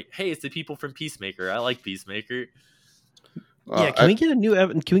 Was I'm like, hey, it's the people from Peacemaker. I like Peacemaker. Yeah, can we get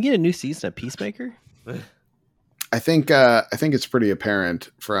a new season of Peacemaker? I think it's pretty apparent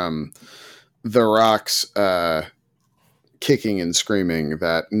from The Rock's kicking and screaming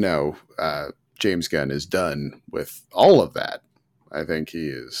that no, James Gunn is done with all of that. I think he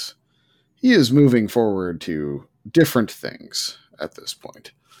is moving forward to different things at this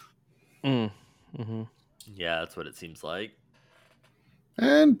point. Mm-hmm. Yeah, that's what it seems like.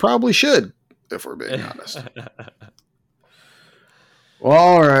 And probably should, if we're being honest. Well,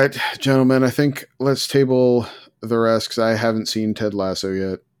 all right, gentlemen, I think let's table the rest because I haven't seen Ted Lasso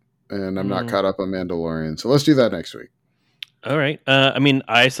yet, and I'm not caught up on Mandalorian. So let's do that next week. All right. I mean,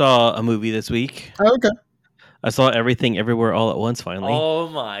 I saw a movie this week. Oh, okay. I saw Everything Everywhere All at Once, finally. Oh,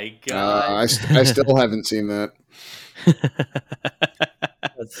 my God. I still haven't seen that.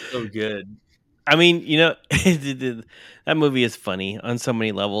 That's so good. I mean, you know, that movie is funny on so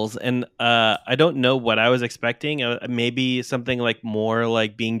many levels. And I don't know what I was expecting. Maybe something like more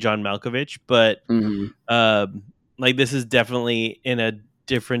like being John Malkovich. But like this is definitely in a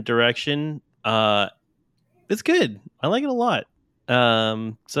different direction. It's good. I like it a lot.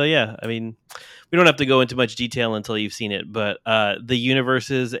 So yeah, I mean, we don't have to go into much detail until you've seen it, but the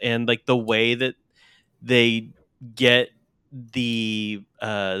universes and like the way that they get the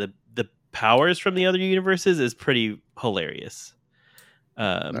powers from the other universes is pretty hilarious.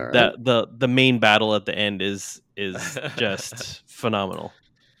 Right. That the main battle at the end is just phenomenal.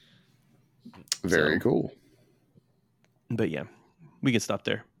 Very cool. But yeah, we can stop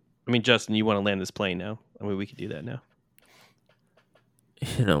there. I mean, Justin, you want to land this plane now? I mean, we could do that now.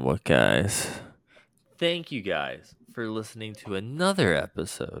 You know what, guys? Thank you guys for listening to another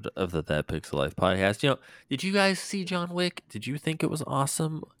episode of the That Pixel Life podcast. You know, did you guys see John Wick? Did you think it was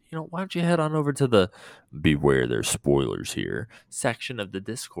awesome? You know, why don't you head on over to the Beware There's Spoilers Here section of the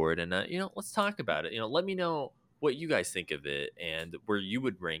Discord and, you know, let's talk about it. You know, let me know what you guys think of it and where you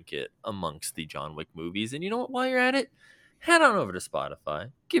would rank it amongst the John Wick movies. And you know what, while you're at it, head on over to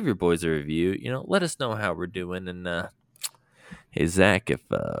Spotify, give your boys a review, you know, let us know how we're doing. And, hey, Zach, if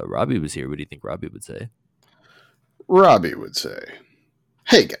Robbie was here, what do you think Robbie would say? Robbie would say,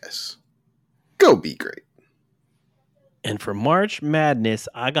 hey, guys, go be great. And for March Madness,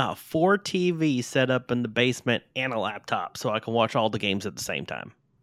 I got 4 TVs set up in the basement and a laptop so I can watch all the games at the same time.